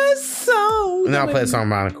 Last song. And then I'll play a song of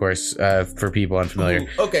mine, of course, for people unfamiliar.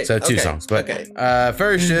 Ooh, okay. So two songs. But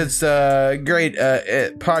first, it's great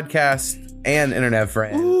podcast and internet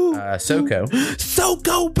friend, Soko.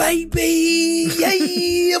 Soko, baby.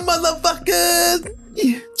 Yeah, motherfuckers.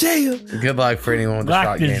 Jail. Good luck for anyone with the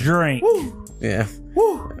shot game. Drink. Woo. Yeah.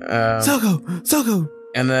 Woo. Soko.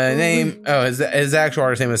 And the name, his actual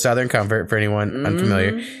artist name is Southern Comfort for anyone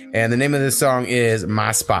unfamiliar. And the name of this song is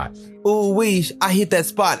My Spot. Ooh, weesh. I hit that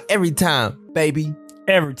spot every time, baby.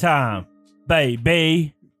 Every time,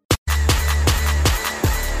 baby.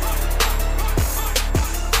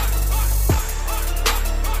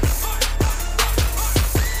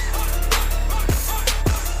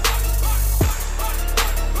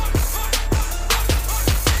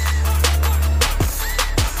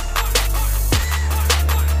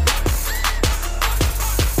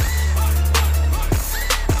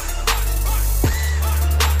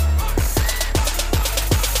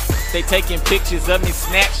 They taking pictures of me,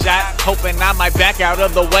 snapshots, hoping I might back out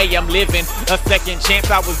of the way I'm living. A second chance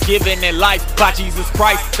I was given in life by Jesus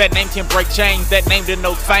Christ. That name can break chains, that name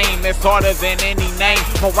denotes fame. It's harder than any name,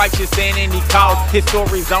 more righteous than any cause. His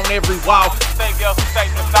story's on every wall. Savior who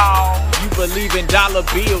saved us all. You believe in dollar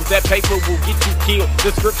bills, that paper will get you killed.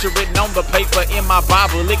 The scripture written on the paper in my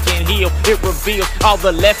Bible, it can heal. It reveals all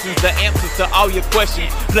the lessons, the answers to all your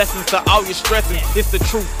questions, blessings to all your stresses. It's the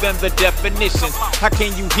truth and the definition. How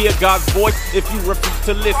can you hear God's voice if you refuse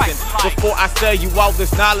to listen? Before I sell you all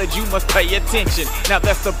this knowledge, you must pay attention. Now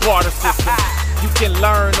that's the barter system. You can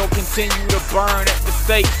learn or continue to burn at the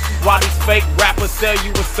stake while these fake rappers sell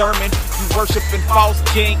you a sermon. You worshiping false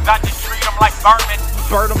kings, I just treat them like vermin.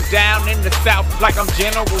 Burn them down in the south like I'm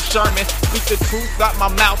General Sherman. Speak the truth out my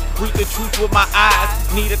mouth, read the truth with my eyes.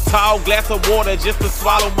 Need a tall glass of water just to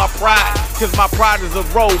swallow my pride. Cause my pride is a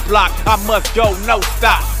roadblock, I must go, no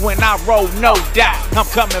stop. When I roll, no doubt, I'm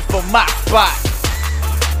coming for my spot.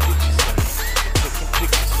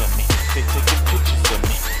 They taking pictures of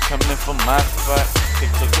me, coming from my spot.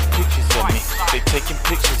 They taking pictures of me. They taking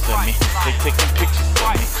pictures of me. They taking pictures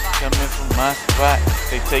of me, coming from my spot.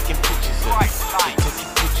 They taking pictures of me. They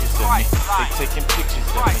taking pictures of me. They taking pictures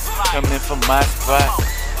of me, coming from my spot.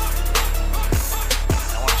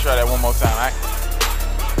 I want to try that one more time, alright?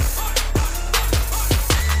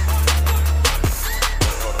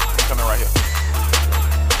 Hold on, I'm coming right here.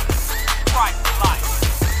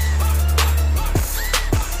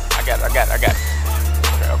 I got it. Okay,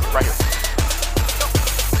 right here.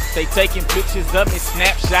 They taking pictures of me,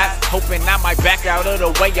 snapshots, hoping I might back out of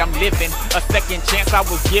the way I'm living. A second chance I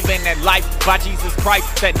was given at life by Jesus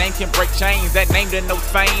Christ. That name can break chains, that name denotes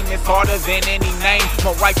fame. It's harder than any name,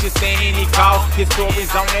 more righteous than any cause. His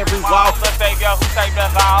story's on every wall. The Savior who saved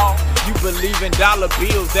us all. You believe in dollar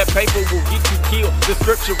bills, that paper will get you killed. The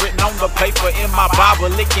scripture written on the paper in my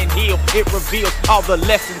Bible, it can heal. It reveals all the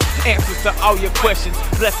lessons, answers to all your questions,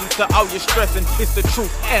 blessings to all your stressing. It's the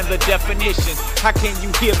truth and the definition. How can you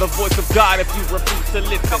hear the voice of God if you refuse to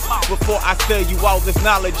listen? Before I tell you all this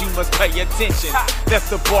knowledge, you must pay attention. That's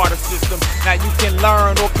the barter system. Now you can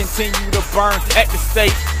learn or continue to burn at the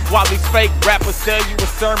stake while these fake rappers tell you a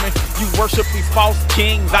sermon. You worship these false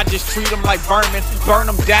kings, I just treat them like vermin. Burn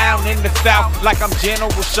them down in the south like I'm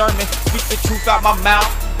General Sherman. Speak the truth out my mouth,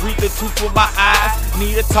 read the truth with my eyes.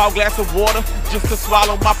 Need a tall glass of water just to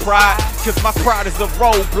swallow my pride. Cause my pride is a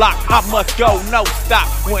roadblock, I must go, no stop.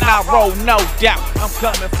 When I roll, no doubt, I'm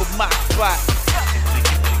coming for my spot.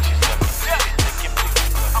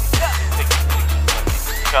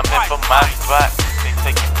 Coming from my spot. They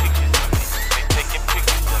taking pictures of me. They taking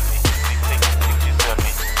pictures of me. They taking pictures of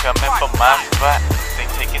me. Coming from my spot. They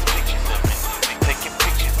taking pictures of me. They taking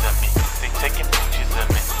pictures of me. They taking pictures of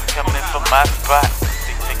me. Coming from my spot.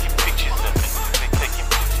 They taking pictures of me. They taking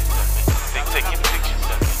pictures of me. They taking pictures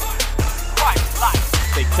of me.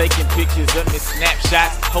 They taking pictures of me,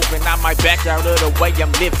 snapshots, hoping I might back out of the way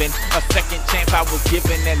I'm living. A second chance I was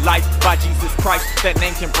given in life by Jesus Christ. That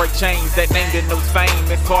name can break chains, that name denotes fame.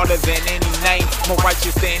 It's harder than any name, more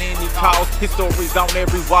righteous than any cause. His story's on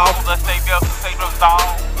every wall. The Savior who saved us all.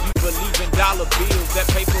 You believe in dollar bills, that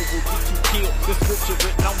paper will get you killed. The scripture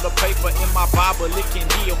written on the paper in my Bible, it can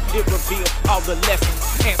heal. It reveals all the lessons,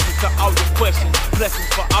 answers to all your questions,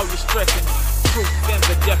 blessings for all your stressing. Truth and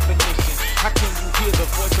the definition. How can you hear the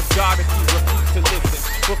voice of God if you refuse to listen?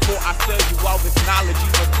 Before I tell you all this knowledge, you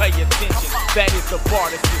must pay attention. That is the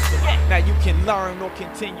barter system. Now you can learn or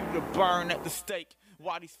continue to burn at the stake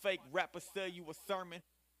while these fake rappers sell you a sermon.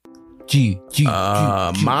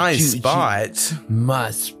 My spot.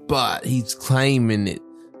 My spot. He's claiming it.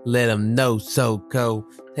 Let him know, SoCo.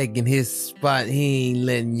 Taking his spot. He ain't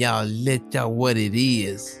letting y'all what it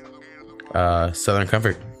is. Southern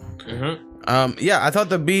Comfort. Mm-hmm. Yeah, I thought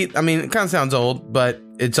the beat, I mean, it kind of sounds old, but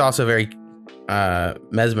it's also very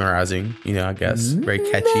mesmerizing, you know, I guess. Very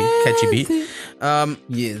catchy beat.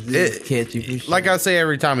 It's catchy for sure. Like I say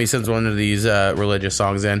every time he sends one of these religious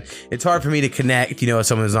songs in, it's hard for me to connect, you know, with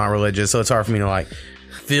someone who's not religious, so it's hard for me to like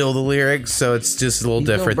feel the lyrics, so it's just a little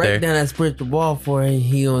different there. Break down that spiritual wall for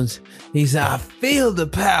him. He said, I feel the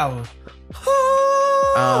power.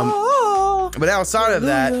 But outside of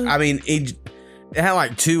that, I mean, it had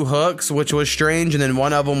like two hooks, which was strange, and then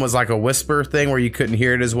one of them was like a whisper thing where you couldn't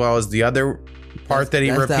hear it as well as the other part that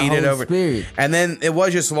he repeated over. Spirit. And then it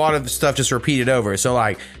was just a lot of stuff just repeated over. So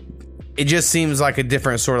like, it just seems like a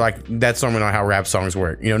different sort of like, that's normally not how rap songs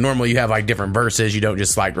work. You know, normally you have like different verses. You don't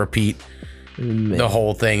just like repeat the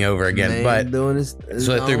whole thing over again. But doing his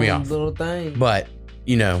so it threw me off. Little thing. But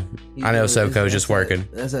you know, I know SoCo's just working.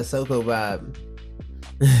 That's that SoCo vibe.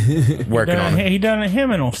 Working on it. He done a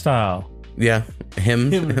hymnal style. Yeah,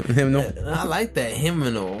 hymnal. I like that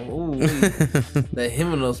hymnal. Ooh, that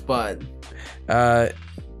hymnal spot.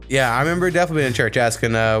 Yeah, I remember definitely being in church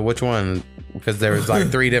asking which one, because there was like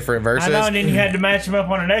 3 different verses. I know, and then you had to match them up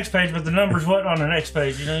on the next page, but the numbers wasn't on the next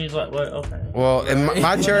page. You know, he's like, "What? Okay." Well, in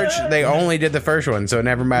my church, they only did the first one, so it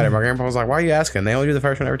never mattered. My grandpa was like, "Why are you asking? They only do the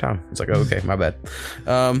first one every time." It's like, "Oh, okay, my bad."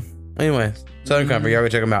 Anyway, Southern Comfort, y'all go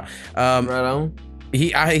check him out. Right on. He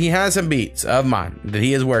has some beats of mine that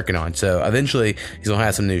he is working on, so eventually he's gonna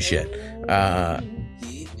have some new shit.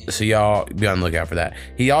 So y'all be on the lookout for that.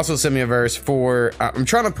 He also sent me a verse for. I'm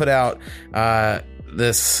trying to put out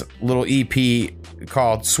this little EP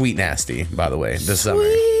called "Sweet Nasty." By the way, this summer.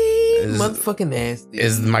 Motherfucking nasty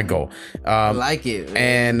is my goal. I like it,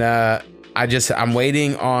 man. And I'm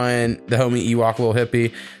waiting on the homie Ewok Little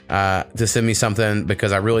Hippie to send me something,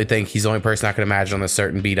 because I really think he's the only person I could imagine on a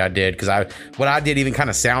certain beat I did, because what I did even kind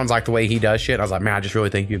of sounds like the way he does shit. I was like, man, I just really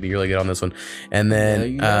think you'd be really good on this one. And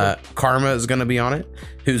then Karma is going to be on it,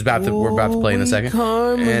 we're about to play in a second.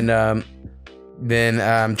 Karma. And then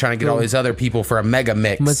I'm trying to get all these other people for a mega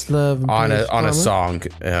mix Much love on a Karma. song.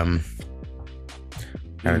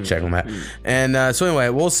 Kind of check on that. And so anyway,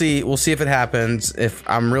 we'll see if it happens. If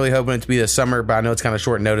I'm really hoping it to be this summer, but I know it's kind of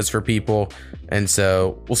short notice for people, and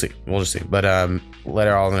so we'll see. We'll just see. But let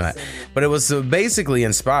her all know that. But it was basically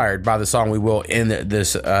inspired by the song we will end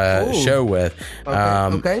this show with.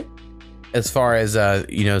 Okay. As far as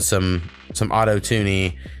some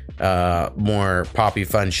auto-tuney, more poppy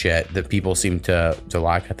fun shit that people seem to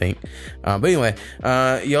like, I think. But anyway,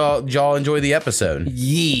 y'all enjoy the episode.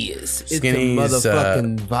 Yes, Skinny's, it's a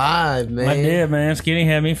motherfucking vibe, man. I did, man. Skinny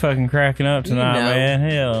had me fucking cracking up tonight, man.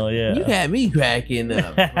 Hell yeah. You had me cracking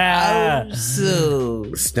up. Oh,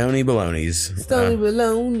 so Stony Baloney's. Stony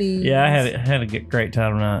Baloney. Yeah, I had a great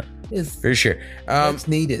time tonight. It's for sure. It's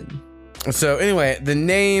needed. So anyway, the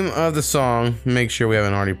name of the song, make sure we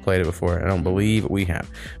haven't already played it before. I don't believe we have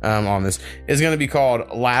on this. Is going to be called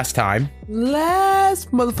Last Time.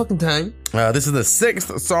 Last motherfucking time. This is the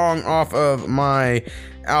 6th song off of my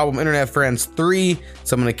album Internet Friends 3.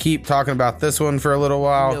 So I'm going to keep talking about this one for a little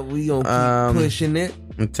while. Yeah, we going to keep pushing it.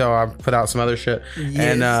 Until I put out some other shit. Yes.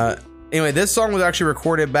 And anyway, this song was actually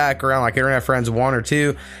recorded back around like Internet Friends 1 or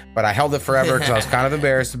 2, but I held it forever because I was kind of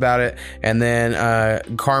embarrassed about it. And then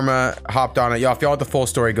Karma hopped on it. Y'all, if y'all want the full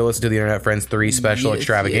story, go listen to the Internet Friends 3 special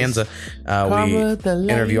extravaganza. We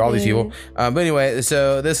interview all these people. But anyway,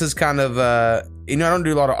 so this is kind of, I don't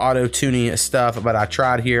do a lot of auto-tuning stuff, but I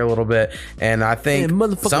tried here a little bit, and I think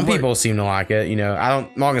some people seem to like it. I'm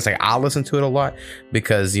not gonna say I listen to it a lot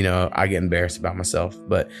because, I get embarrassed about myself.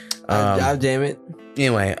 But damn it.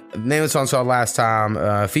 Anyway, the name of the song's called Last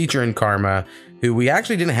Time, featuring Karma, who we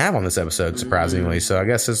actually didn't have on this episode, surprisingly. So I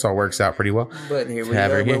guess this all works out pretty well. But here we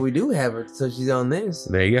go. But we do have her, so she's on this.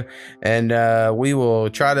 There you go. And we will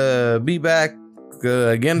try to be back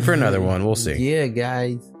again for another one. We'll see. Yeah,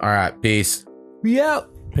 guys. All right, peace. We out.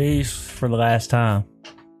 Peace for the last time.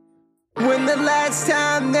 When the last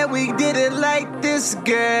time that we did it like this,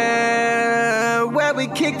 girl, where we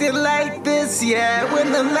kicked it like this, yeah.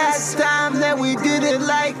 When the last time that we did it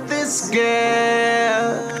like this,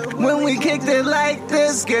 girl, when we kicked it like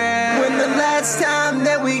this, girl. When the last time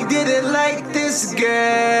that we did it like this,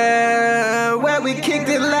 girl, where we kicked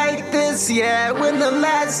it like this, yeah. When the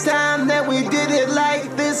last time that we did it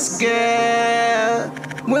like this, girl,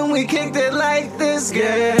 when we kicked it like this,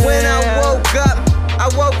 girl. When I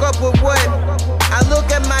woke up with what? I look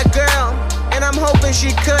at my girl, and I'm hoping she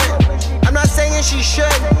could. I'm not saying she should,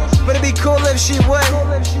 but it'd be cool if she would.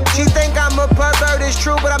 She think I'm a pervert, it's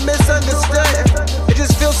true, but I misunderstood. It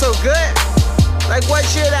just feels so good. Like, what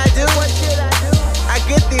should I do? I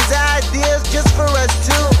get these ideas just for us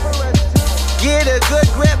two. Get a good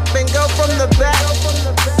grip and go from the back.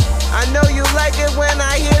 I know you like it when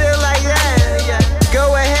I hit it like that. Yeah.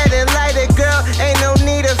 Go ahead and light it, girl, ain't no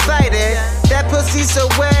need to fight it. That pussy so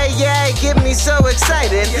wet, yeah, it get me so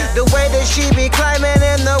excited. The way that she be climbing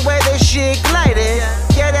and the way that she gliding.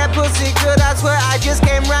 Yeah, that pussy good, I swear I just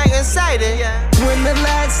came right inside it. When the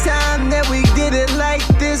last time that we did it like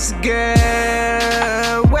this,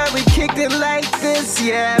 girl, where we kicked it like this,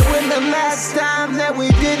 yeah. When the last time that we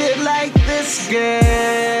did it like this,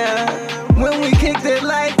 girl, when we kicked it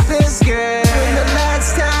like this, girl. When the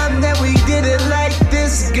last time that we did it like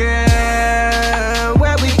this, girl,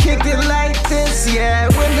 where we kicked it like this, yeah.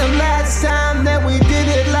 When the last time that we did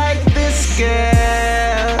it like this,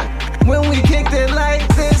 girl, when we kicked it like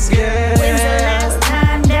this, girl. When's the last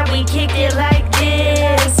time that we kicked it like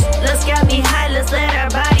this? Let's get me high, let's let our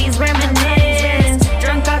bodies reminisce.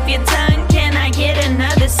 Drunk off your tongue, can I get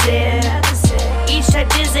another sip? Each touch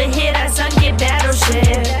is a hit, I sunk it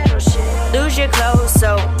battleship. close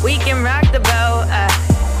so we can rock the boat.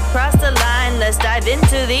 Cross the line, let's dive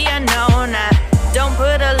into the unknown. Don't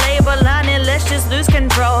put a label on it, let's just lose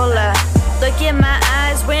control. Look in my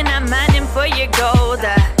eyes when I'm mining for your gold.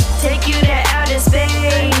 Take you to outer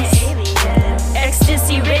space.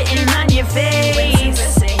 Ecstasy written on your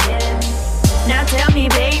face. Now tell me,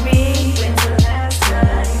 baby.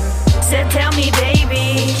 Said tell me,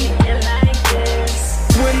 baby.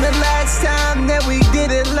 When the last time that we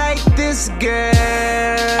did it like this,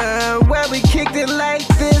 girl? Where we kicked it like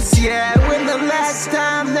this, yeah. When the last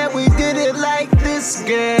time that we did it like this,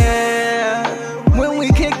 girl? When we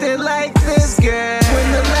kicked it like this, girl?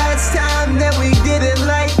 When the last time that we did it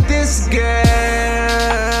like this,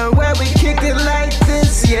 girl? Where we kicked it like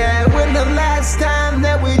this, yeah. When the last time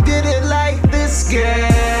that we did it like this,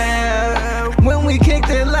 girl? When we kicked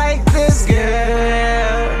it like this,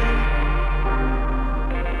 girl?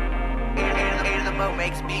 The Mo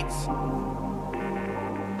makes beats.